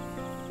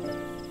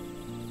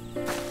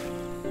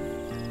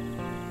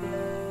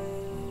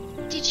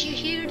 Did you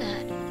hear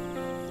that?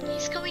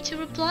 He's going going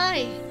to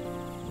reply?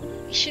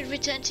 We should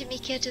return to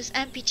Miketo's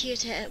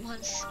amphitheater at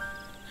once.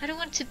 I don't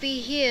want to be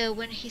here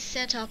when he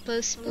sent our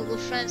post-Moogle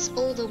friends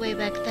all the way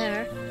back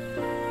there.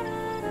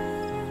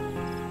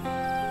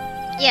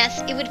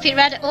 Yes, it would be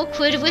rather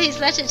awkward with his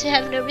letter to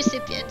have no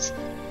recipient.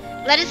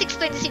 Let us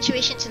explain the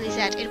situation to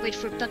Lizette and wait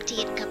for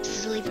Bhakti and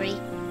Cup's delivery.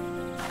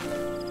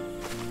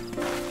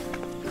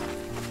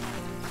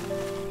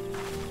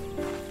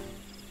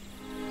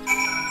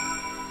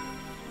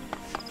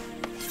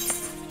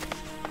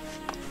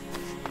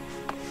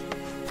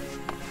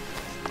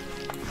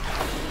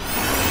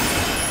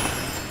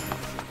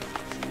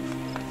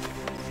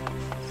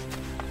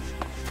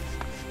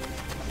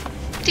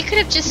 They could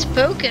have just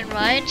spoken,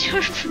 right?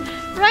 You're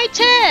right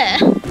there!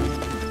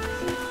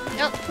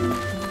 Oh.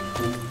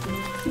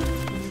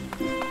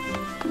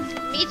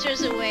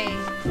 Meters away.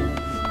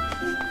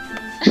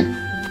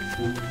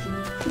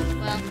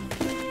 Well,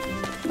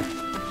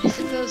 I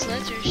suppose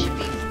letters should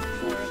be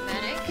more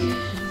romantic.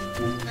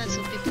 That's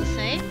what people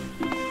say.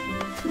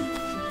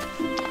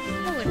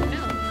 I wouldn't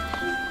know.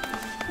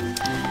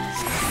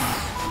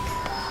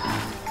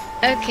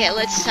 Okay,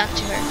 let's talk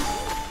to her.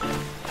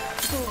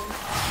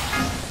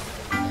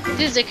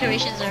 These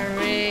decorations are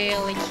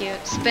really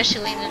cute,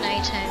 especially in the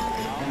nighttime.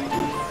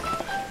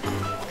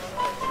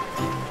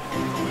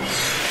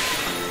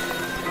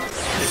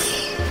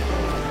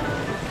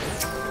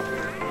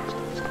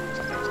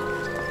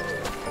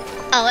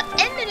 Our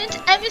eminent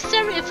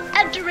emissary of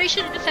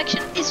adoration and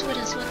affection is with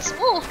us once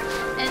more,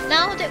 and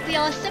now that we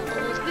are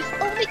assembled,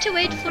 we've only to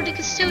wait for the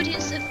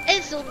custodians of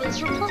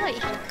Ezelma's reply.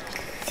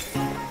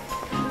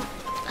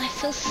 I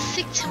feel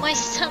sick to my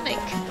stomach.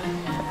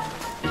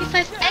 What if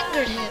I've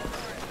angered him?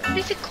 What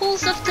if he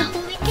calls off the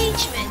whole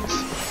engagement?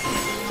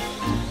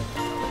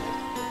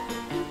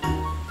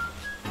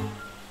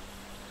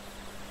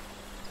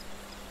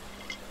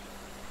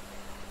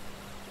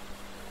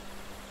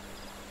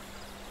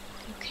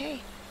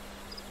 Okay.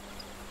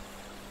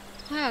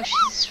 Wow,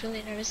 she's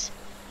really nervous.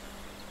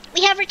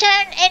 We have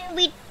returned, and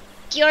with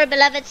your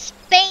beloved's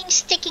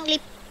painstakingly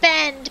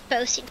penned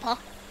posting paw.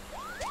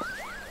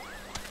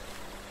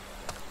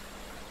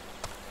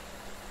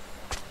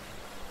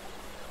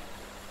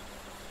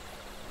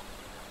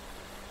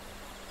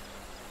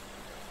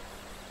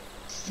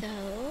 So,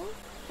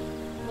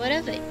 what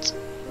of it?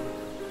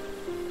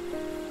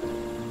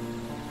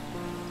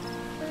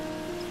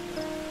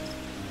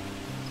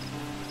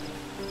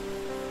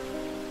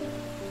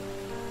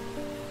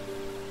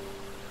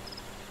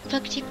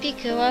 Bhakti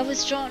Pico, I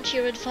was drawn to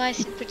your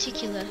advice in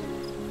particular.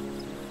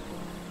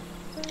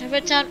 I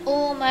wrote down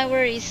all my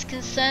worries,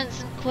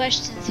 concerns and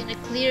questions in a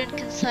clear and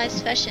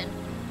concise fashion.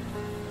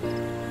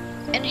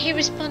 And he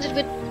responded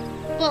with,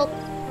 well,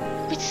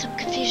 with some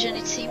confusion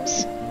it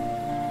seems.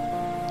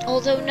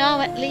 Although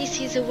now at least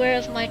he's aware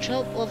of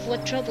of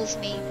what troubles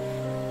me,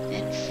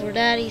 and for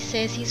that he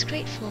says he's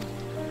grateful.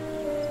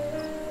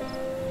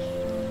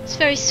 It's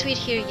very sweet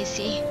here, you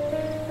see.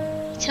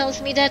 He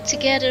tells me that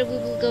together we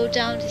will go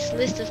down this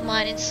list of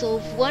mine and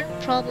solve one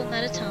problem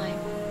at a time.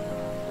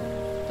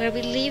 Where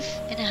we live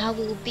and how it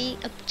will be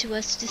up to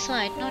us to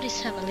decide, not his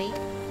family.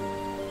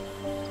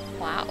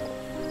 Wow.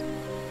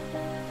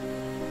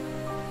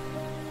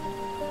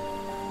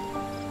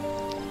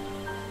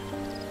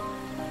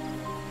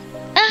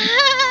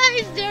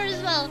 He's there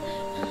as well.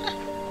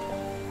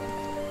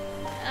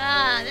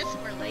 Ah, that's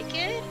more like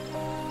it.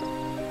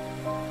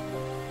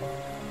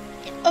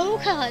 Oh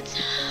god,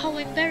 how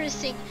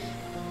embarrassing.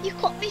 You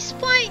caught me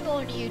spying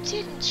on you,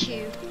 didn't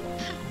you?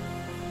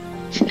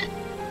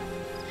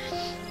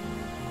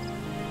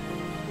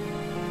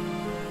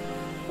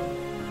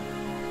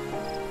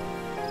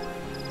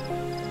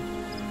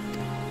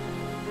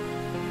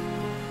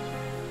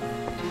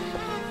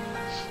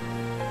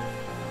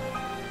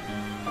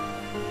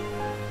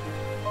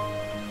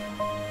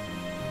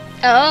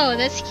 Oh,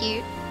 that's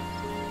cute.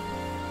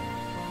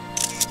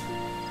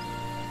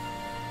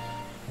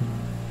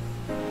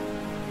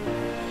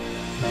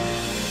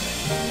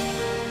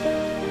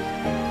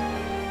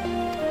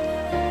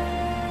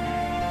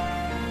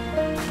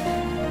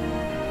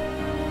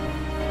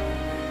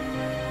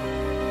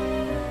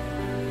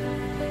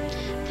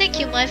 Thank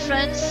you, my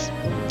friends.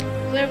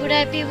 Where would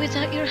I be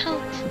without your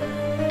help?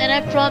 And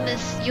I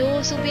promise,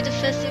 yours will be the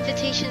first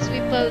invitations we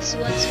post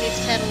once we've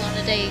settled on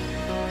a date.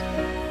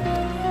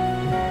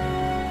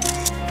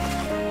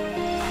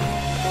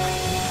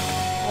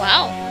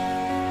 Wow.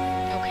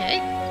 Okay.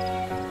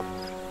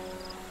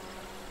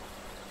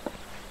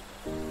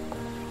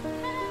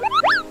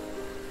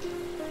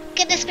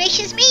 Goodness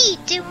gracious me!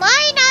 Do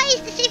mine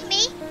eyes deceive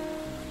me?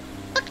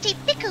 Bhakti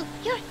Pico,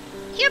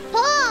 your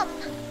palm!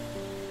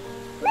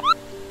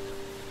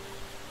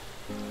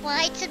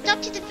 Why, it's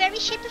adopted the very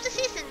shape of the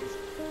seasons.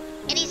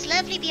 It is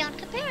lovely beyond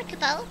compare,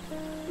 Cabal.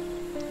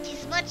 It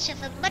is much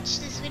of a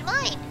muchness with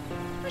mine,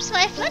 or so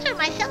I flatter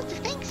myself to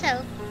think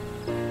so.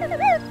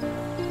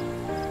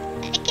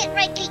 I can't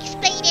rightly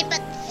explain it,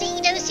 but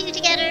seeing those two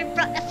together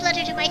brought a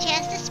flutter to my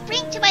chest, a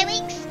spring to my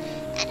wings,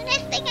 and the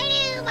next thing I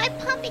knew, my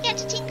palm began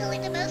to tingle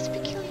in the most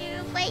peculiar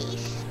of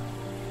ways.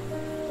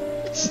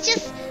 It's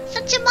just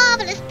such a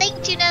marvelous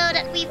thing to know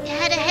that we've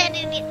had a hand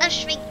in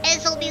ushering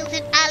Ezelmil's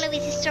and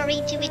Aloy's story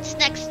into its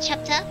next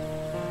chapter.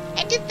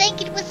 And to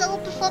think it was all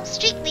performed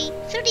strictly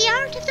through the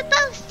art of the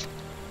post.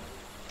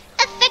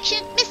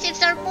 Affectionate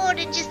missives are more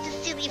than just a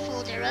silly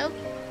folderol.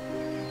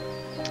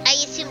 I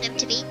assume them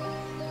to be.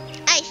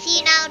 I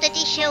see now that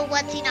they show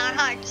what's in our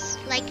hearts,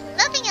 like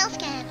nothing else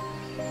can.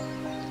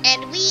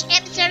 And we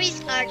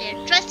emissaries are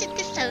their trusted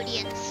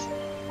custodians.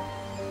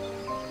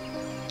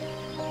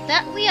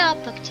 That we are,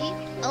 Bhakti.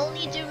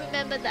 Only do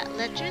remember that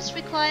letters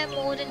require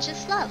more than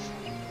just love.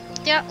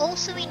 They are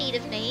also in need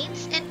of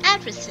names and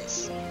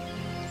addresses.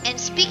 And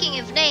speaking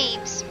of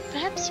names,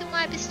 perhaps you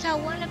might bestow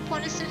one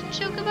upon a certain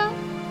chocobo?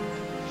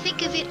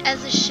 Think of it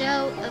as a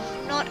show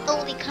of not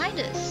only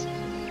kindness,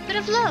 but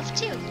of love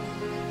too.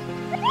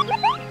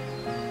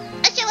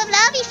 A show of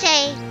love, you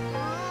say?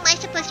 I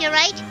suppose you're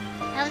right.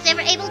 I was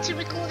never able to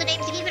recall the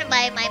names given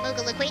by my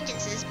Mogul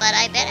acquaintances, but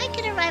I bet I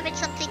could arrive at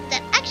something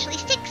that actually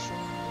sticks.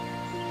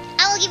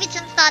 I will give it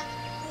some thought.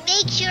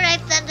 Make sure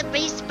I've done the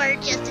braised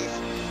bird justice.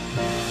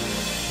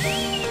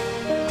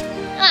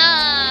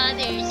 Ah,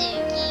 they're so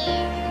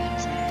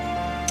cute.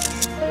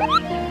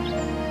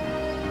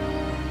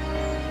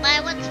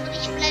 My once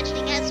foolish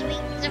fledgling has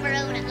wings of her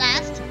own at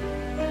last.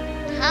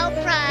 How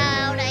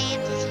proud I am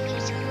to see you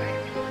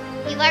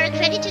squirm. You are a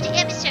credit to the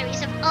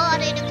emissaries of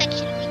ardor and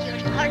affection with your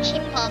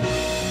hardship pop.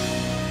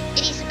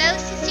 It is a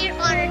most sincere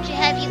honor to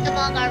have you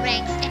among our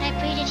ranks, and I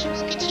pray that you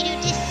will continue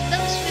this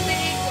most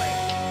revered work.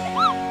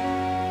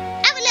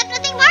 I will have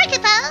nothing more,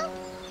 Capo!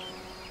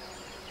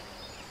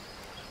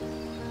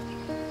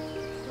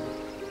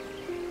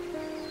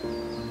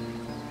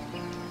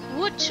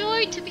 What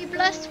joy to be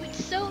blessed with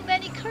so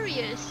many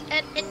couriers,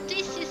 and in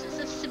these seasons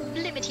of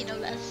sublimity no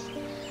less.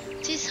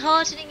 'Tis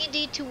heartening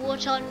indeed to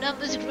watch our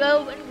numbers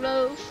grow and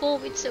grow, for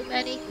with so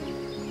many,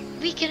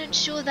 we can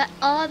ensure that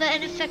ardor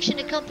and affection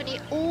accompany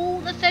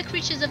all the fair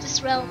creatures of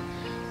this realm,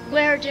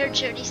 where their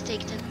journeys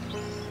take them.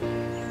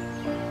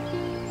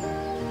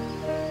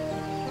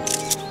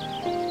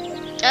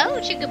 Oh,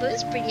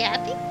 Chicaboo's pretty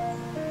happy.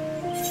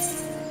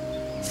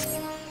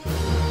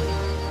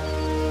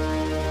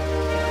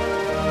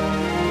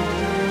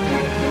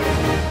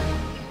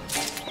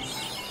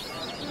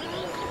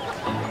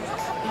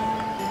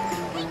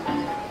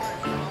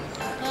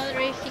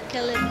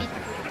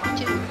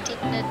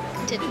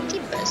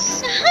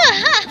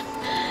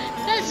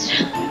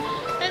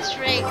 That's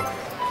right.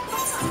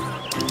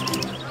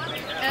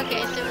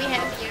 Okay, so we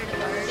have here the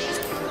birdie.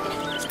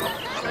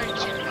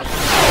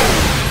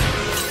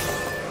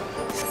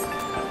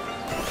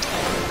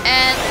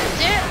 And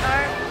there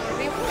are more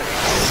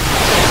rewards.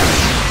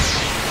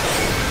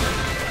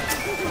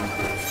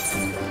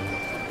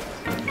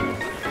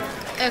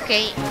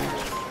 Okay.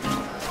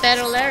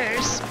 Battle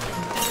errors.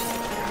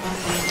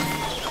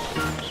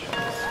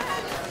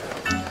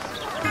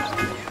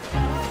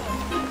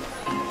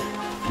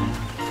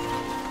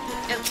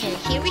 Okay,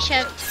 here we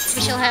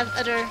shall have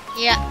other,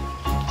 yeah,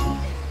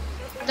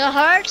 the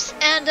hearts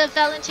and the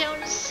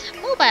Valentione's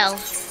mobile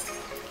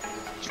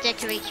to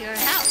decorate your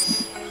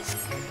house,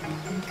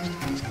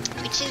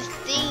 which is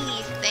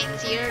these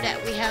things here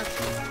that we have.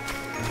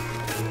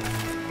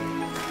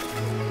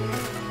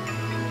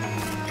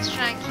 This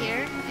trunk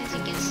here, as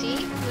you can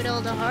see, with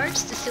all the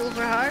hearts, the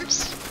silver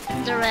hearts,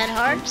 the red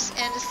hearts,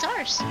 and the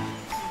stars.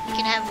 You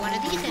can have one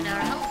of these in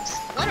our homes,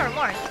 one or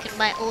more. You can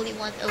buy only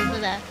one over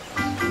that.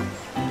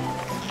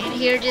 And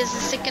here it is a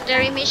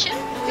secondary mission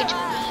with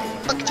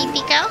Bhakti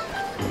Pico.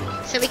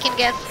 So we can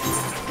get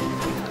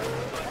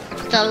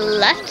the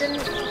left and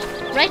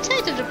right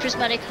side of the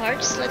prismatic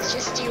hearts. Let's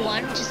just do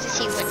one just to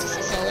see what this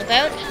is all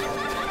about.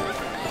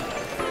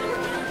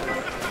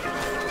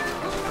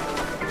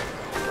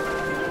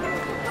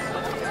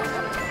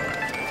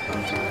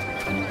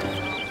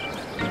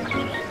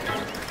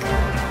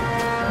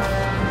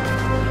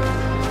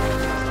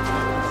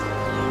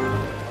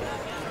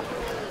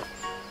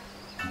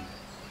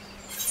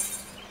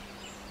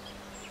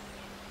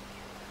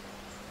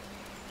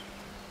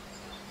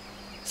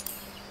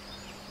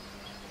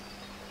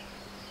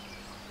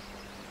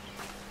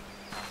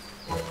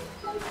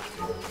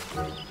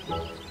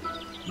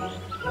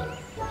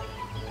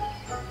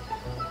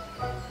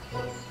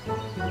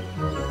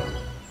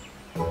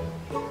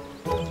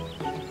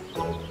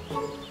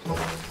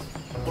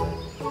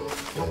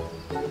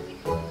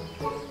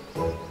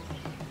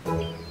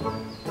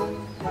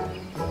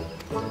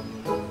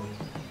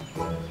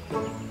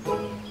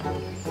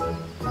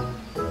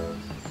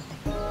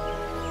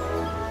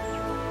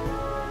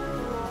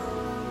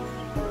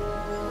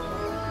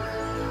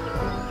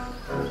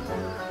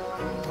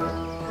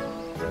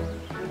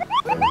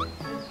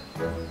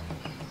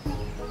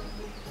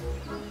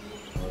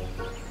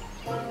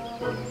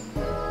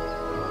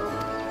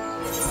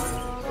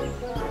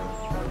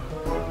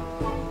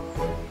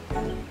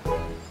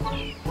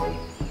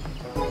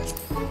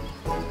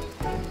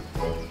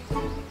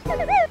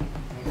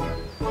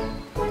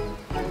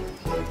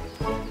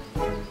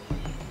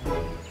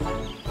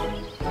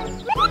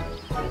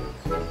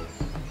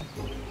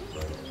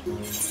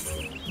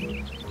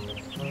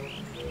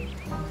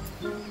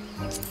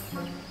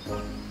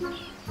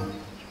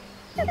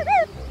 Oh,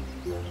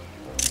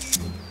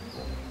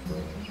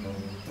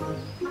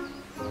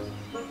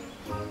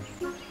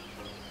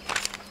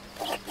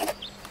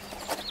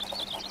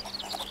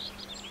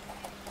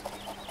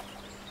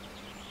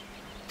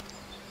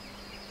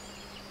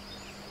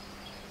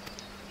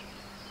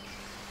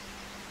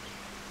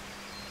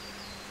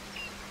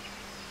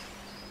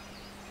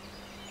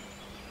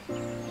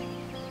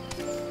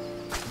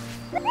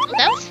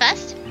 that was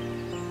fast.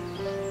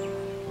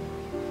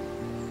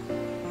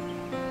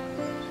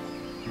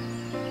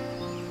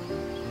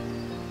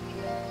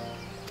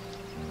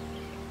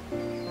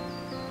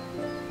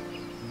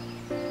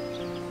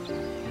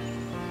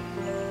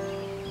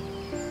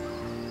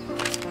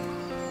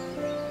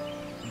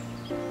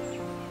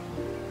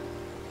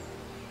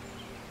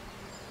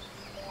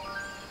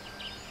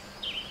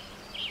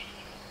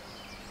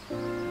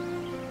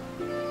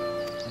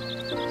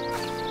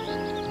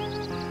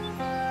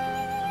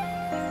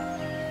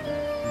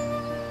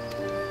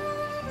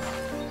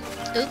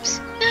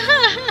 Oops.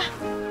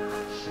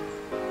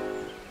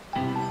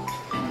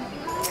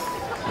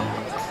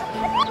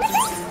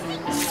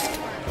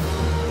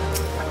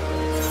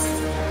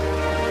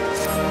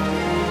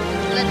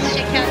 Let's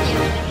check out the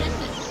other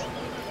businesses.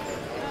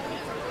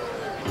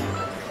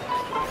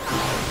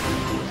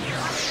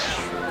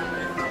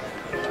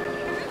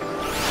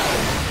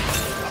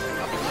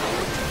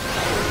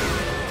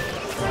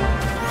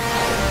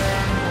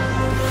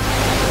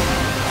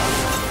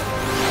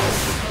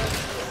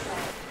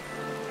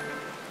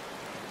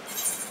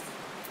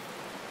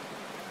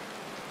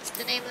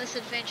 The nameless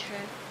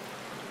adventurer.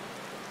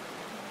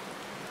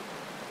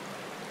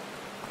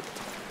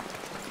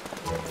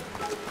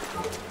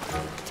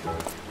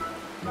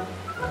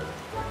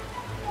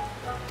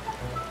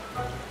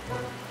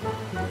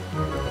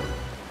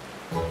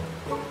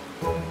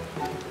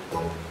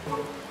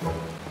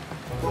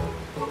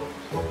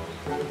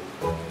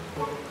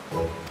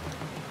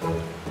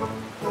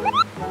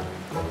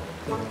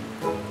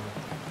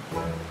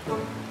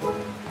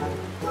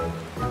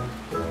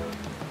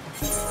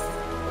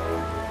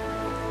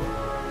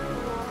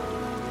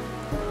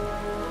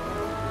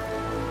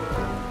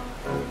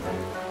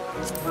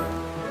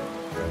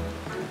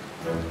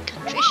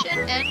 Contrition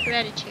and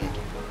gratitude.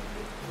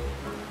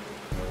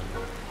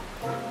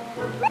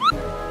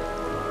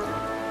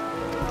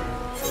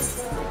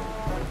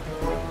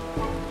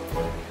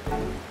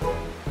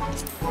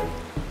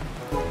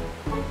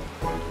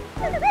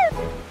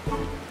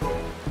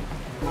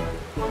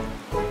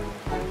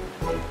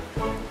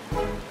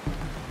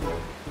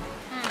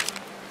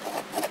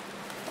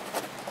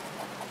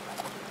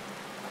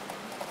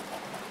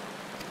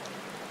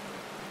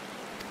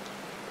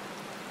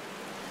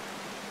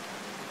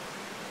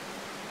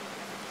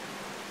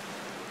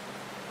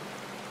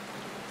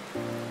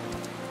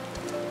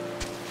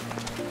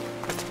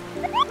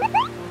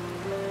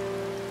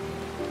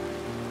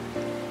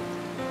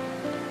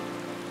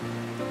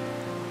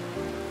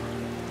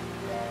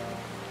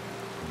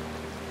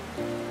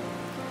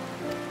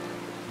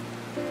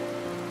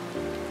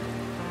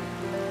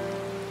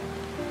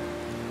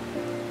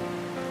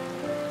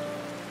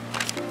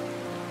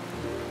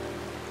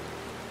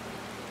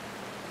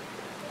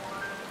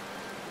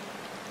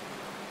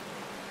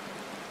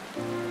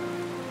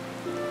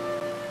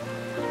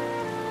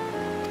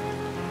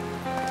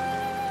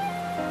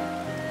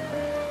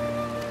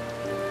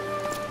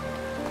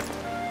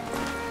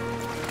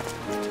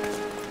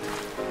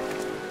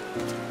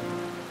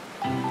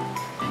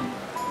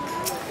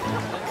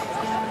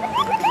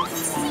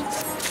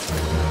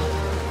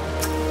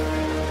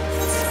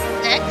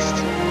 Next,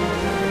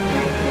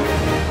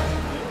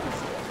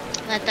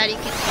 I thought you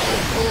could see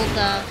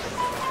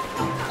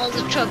all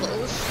the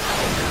troubles.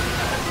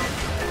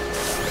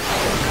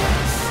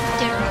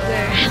 There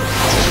were.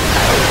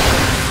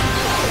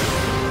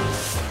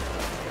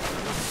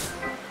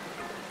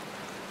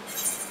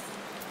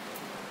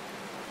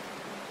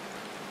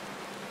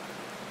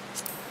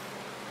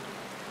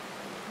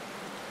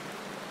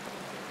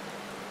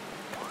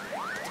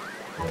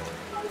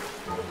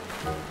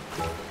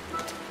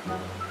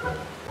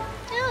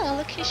 Oh,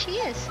 look who she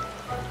is.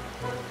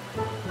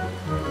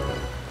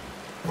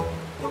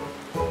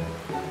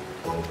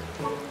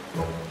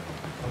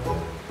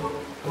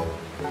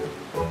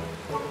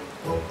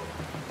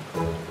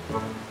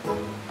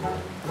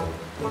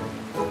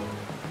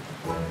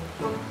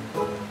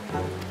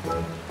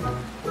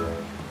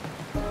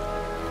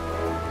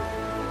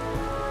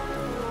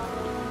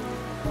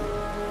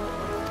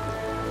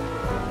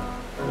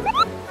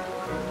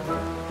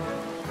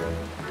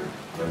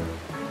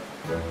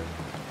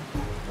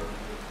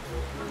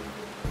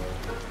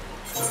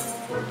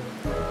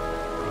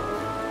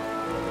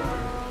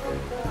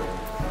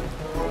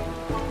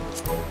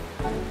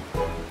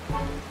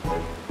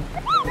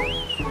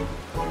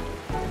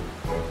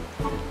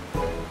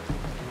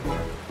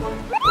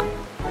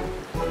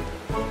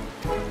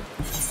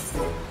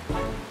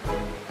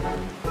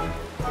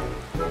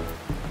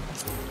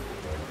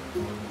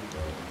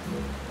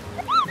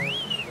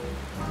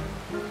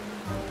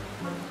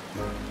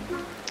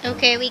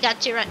 Okay, we got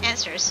 2 right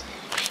answers.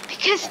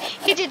 because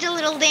he did a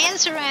little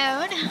dance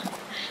around.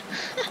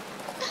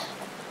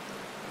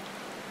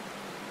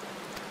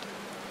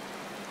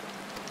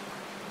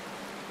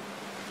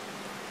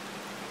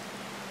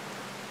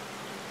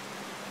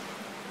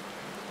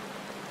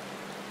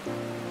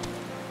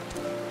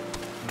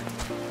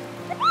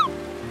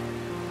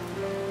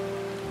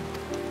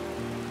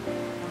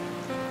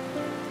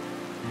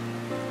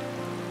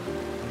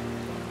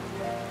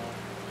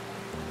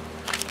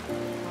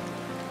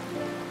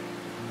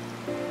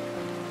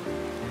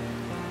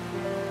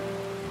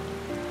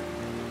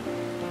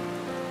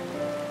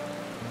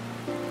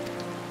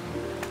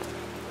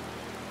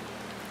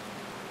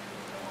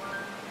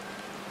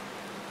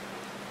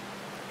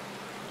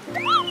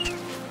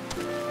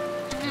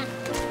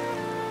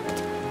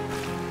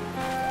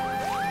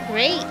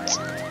 Great.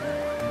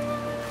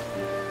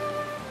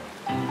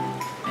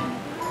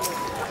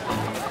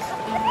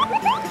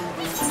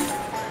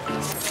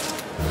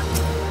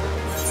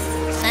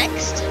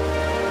 Next.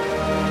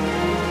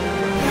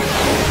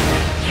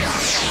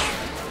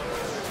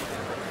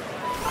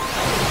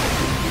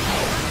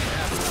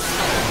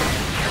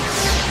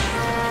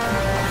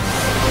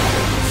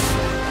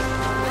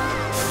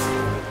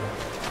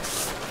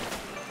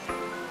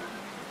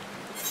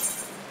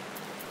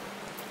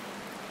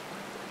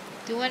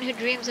 The one who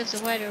dreams of the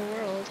wider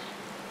world.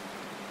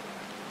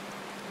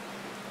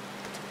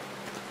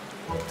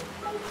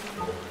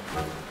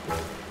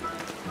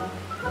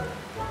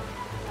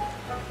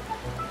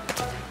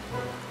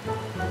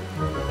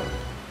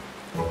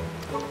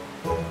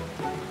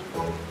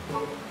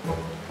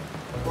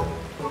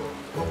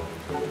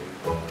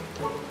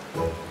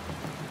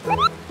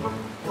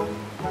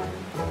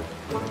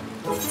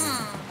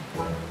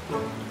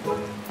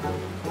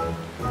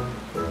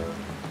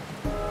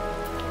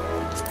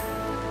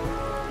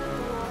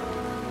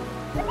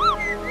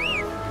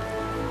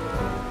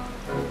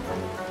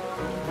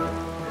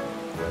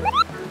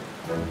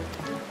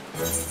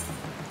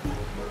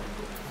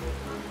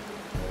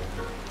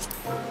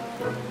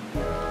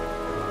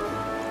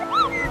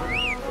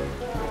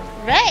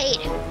 Right.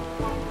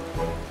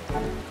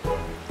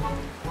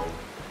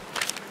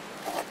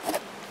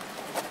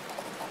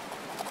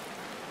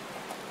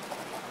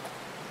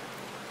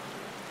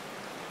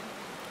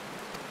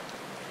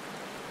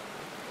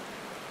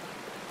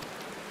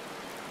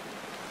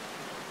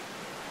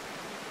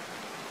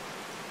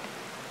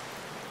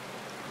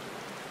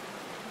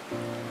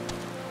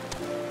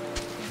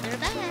 We're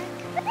back.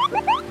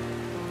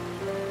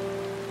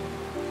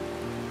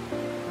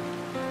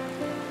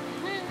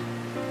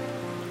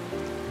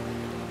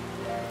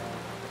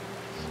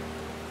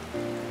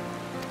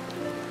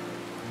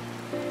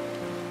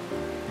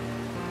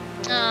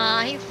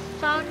 He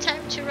found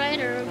time to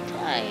write a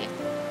reply.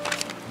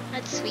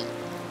 That's sweet.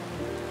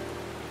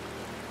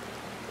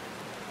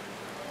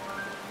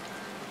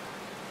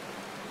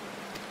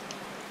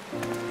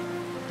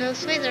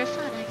 Both ways are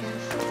fun, I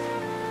guess.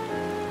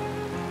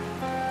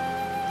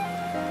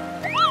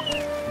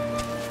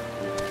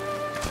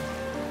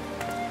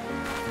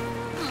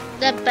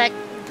 That back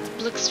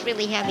looks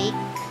really heavy.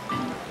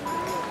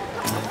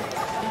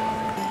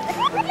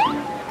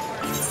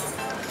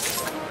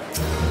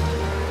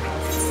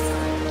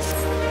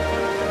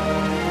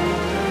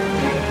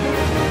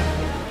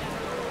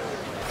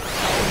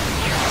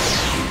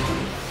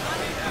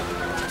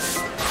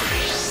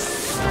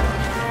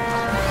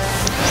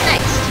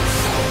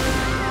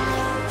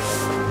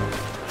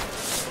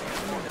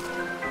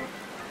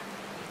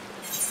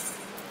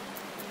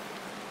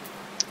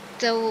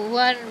 The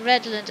one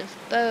redland of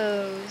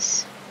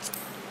bows.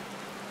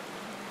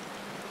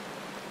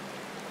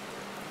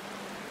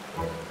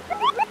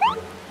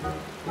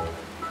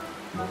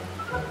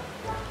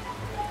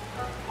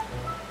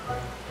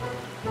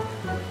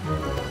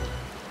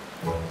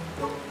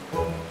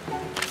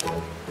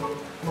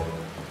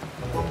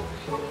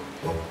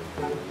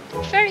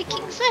 Fairy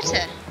King's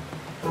letter.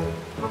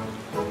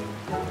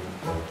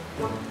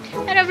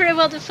 I know very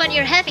well the fun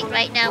you're having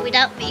right now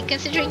without me,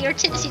 considering your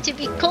tendency to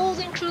be cold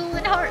and cruel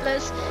and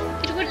heartless.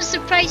 It wouldn't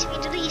surprise me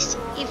in the least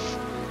if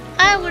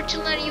I were to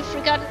learn you've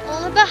forgotten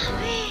all about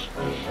me.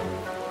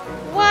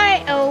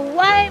 Why, oh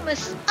why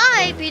must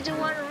I be the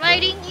one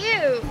writing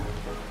you?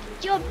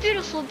 Your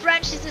beautiful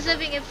branch is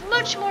deserving of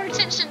much more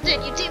attention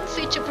than you deem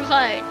fit to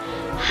provide.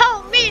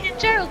 How mean and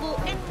terrible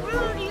and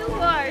rude you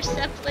are,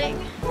 sapling.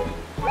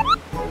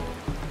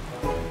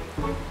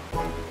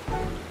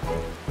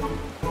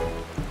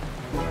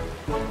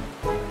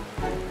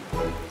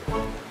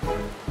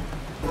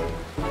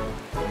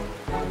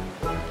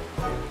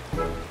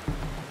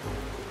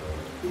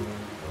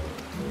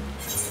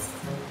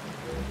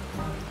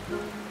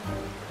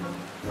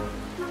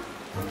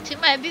 To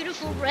my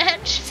beautiful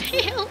branch,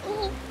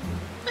 Phil.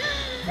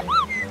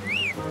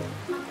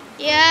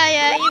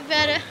 Yeah, you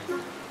better.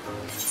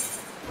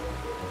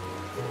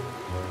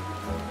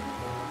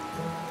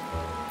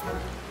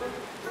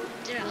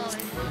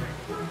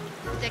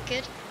 Is that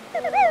good?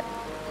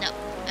 No.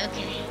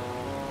 Okay.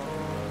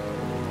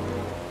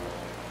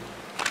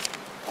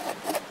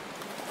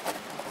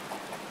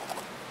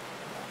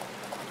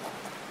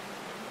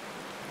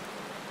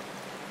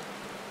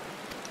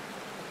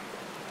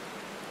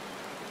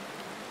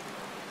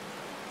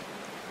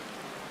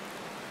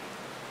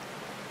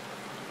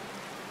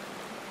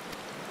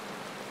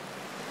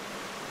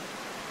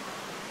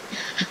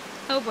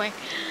 Oh boy.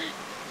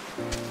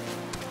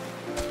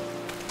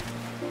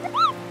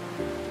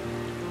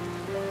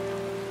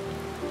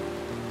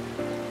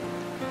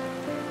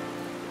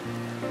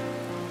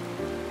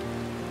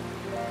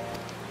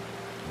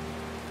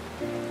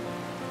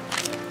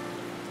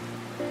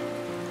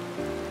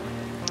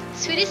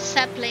 Sweetest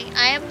sapling,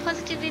 I am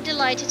positively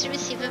delighted to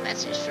receive a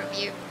message from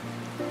you.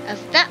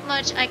 Of that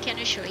much I can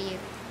assure you.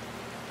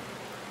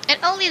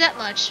 And only that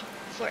much,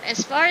 for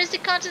as far as the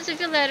contents of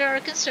your letter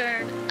are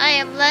concerned, I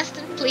am less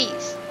than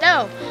pleased.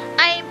 No,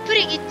 I am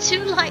putting it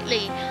too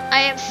lightly.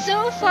 I am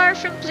so far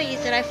from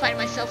pleased that I find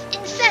myself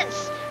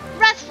incensed,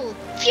 wrathful,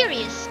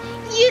 furious.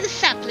 You,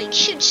 sapling,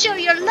 should show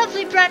your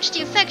lovely branch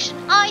the affection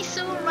I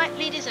so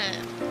rightly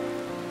deserve.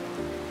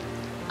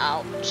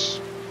 Ouch.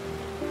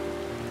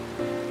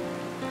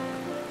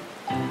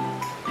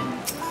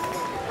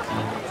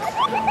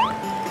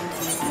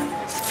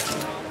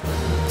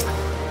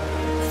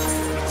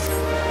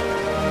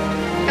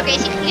 Okay,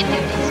 so you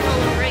can do this all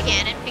over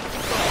again and pick the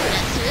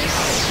coordinates.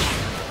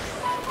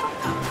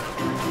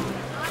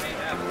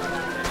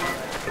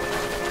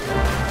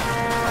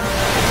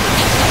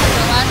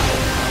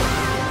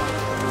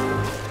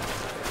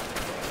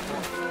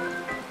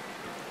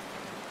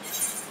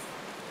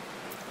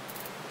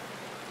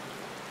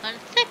 On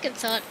second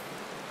thought,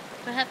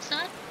 perhaps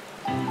not.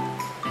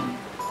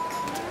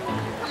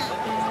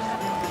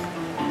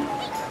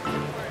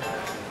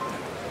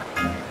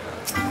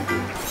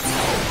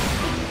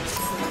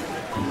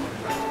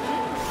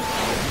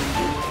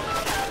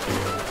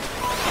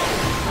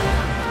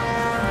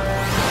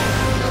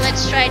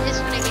 Let's try this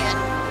one again.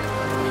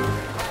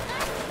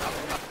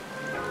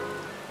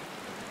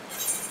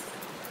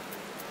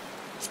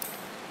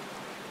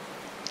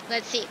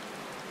 Let's see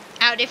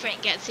how different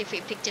it gets if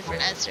we pick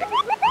different answer.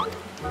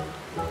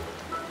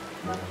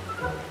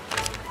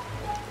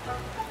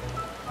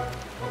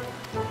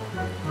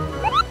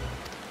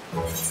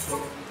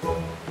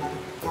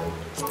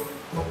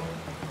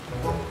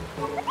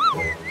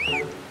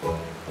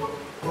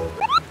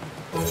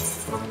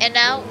 And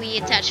now we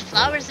attach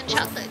flowers and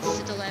chocolates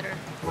to the letter.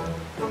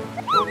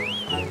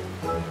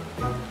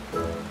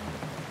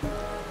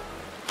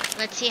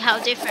 Let's see how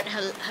different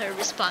her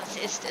response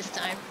is this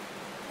time.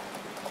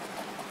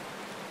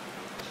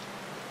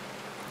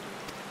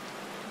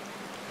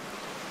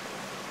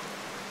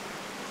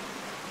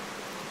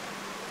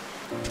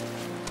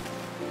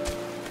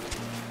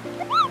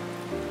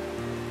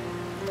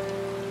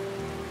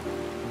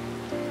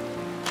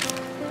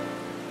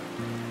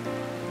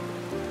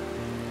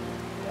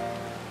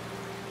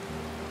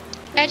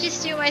 I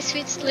just knew my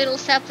sweet little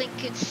sapling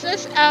could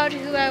suss out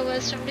who I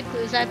was from the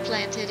clues I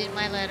planted in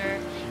my letter.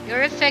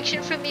 Your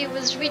affection for me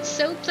was read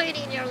so plain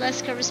in your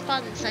last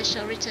correspondence, I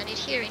shall return it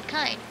here in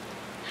kind.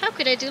 How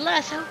could I do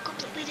less? How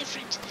completely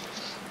different.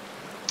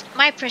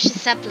 My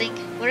precious sapling,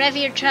 wherever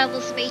your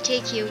travels may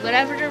take you,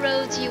 wherever the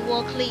roads you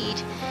walk lead,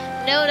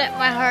 know that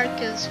my heart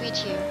goes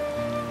with you.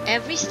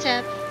 Every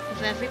step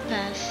of every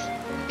path,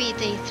 be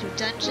they through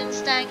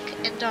dungeons dank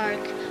and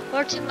dark,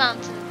 or to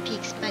mountain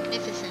peaks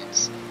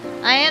magnificent,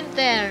 I am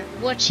there,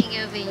 watching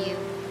over you,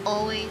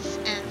 always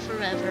and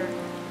forever.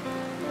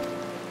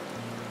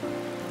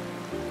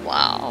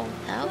 Wow,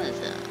 that was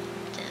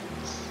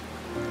intense.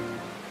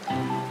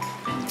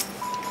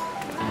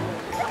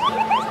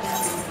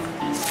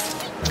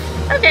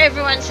 Okay,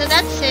 everyone, so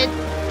that's it.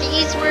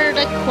 These were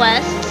the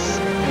quests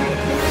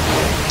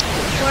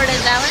for the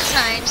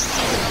Valentine's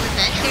seasonal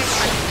event here in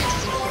Final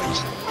Fantasy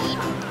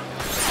XIV.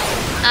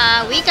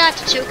 We got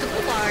the Chocobo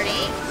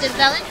Party, the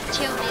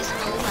Valentione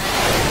seasonal event,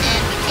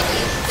 and we can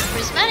use the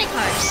prismatic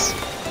hearts.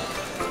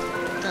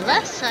 The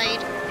left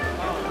side.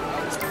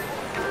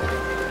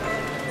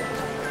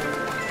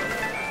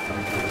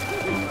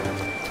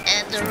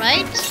 And the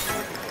right.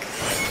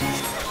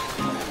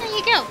 There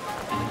you go.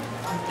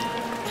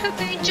 Hope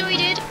you enjoyed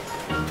it.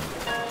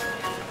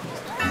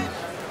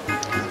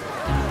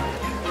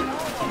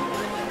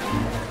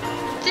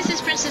 This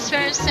is Princess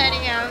Farron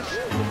signing off.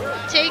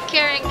 Take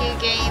care and good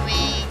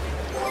gaming.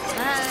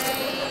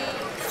 Bye.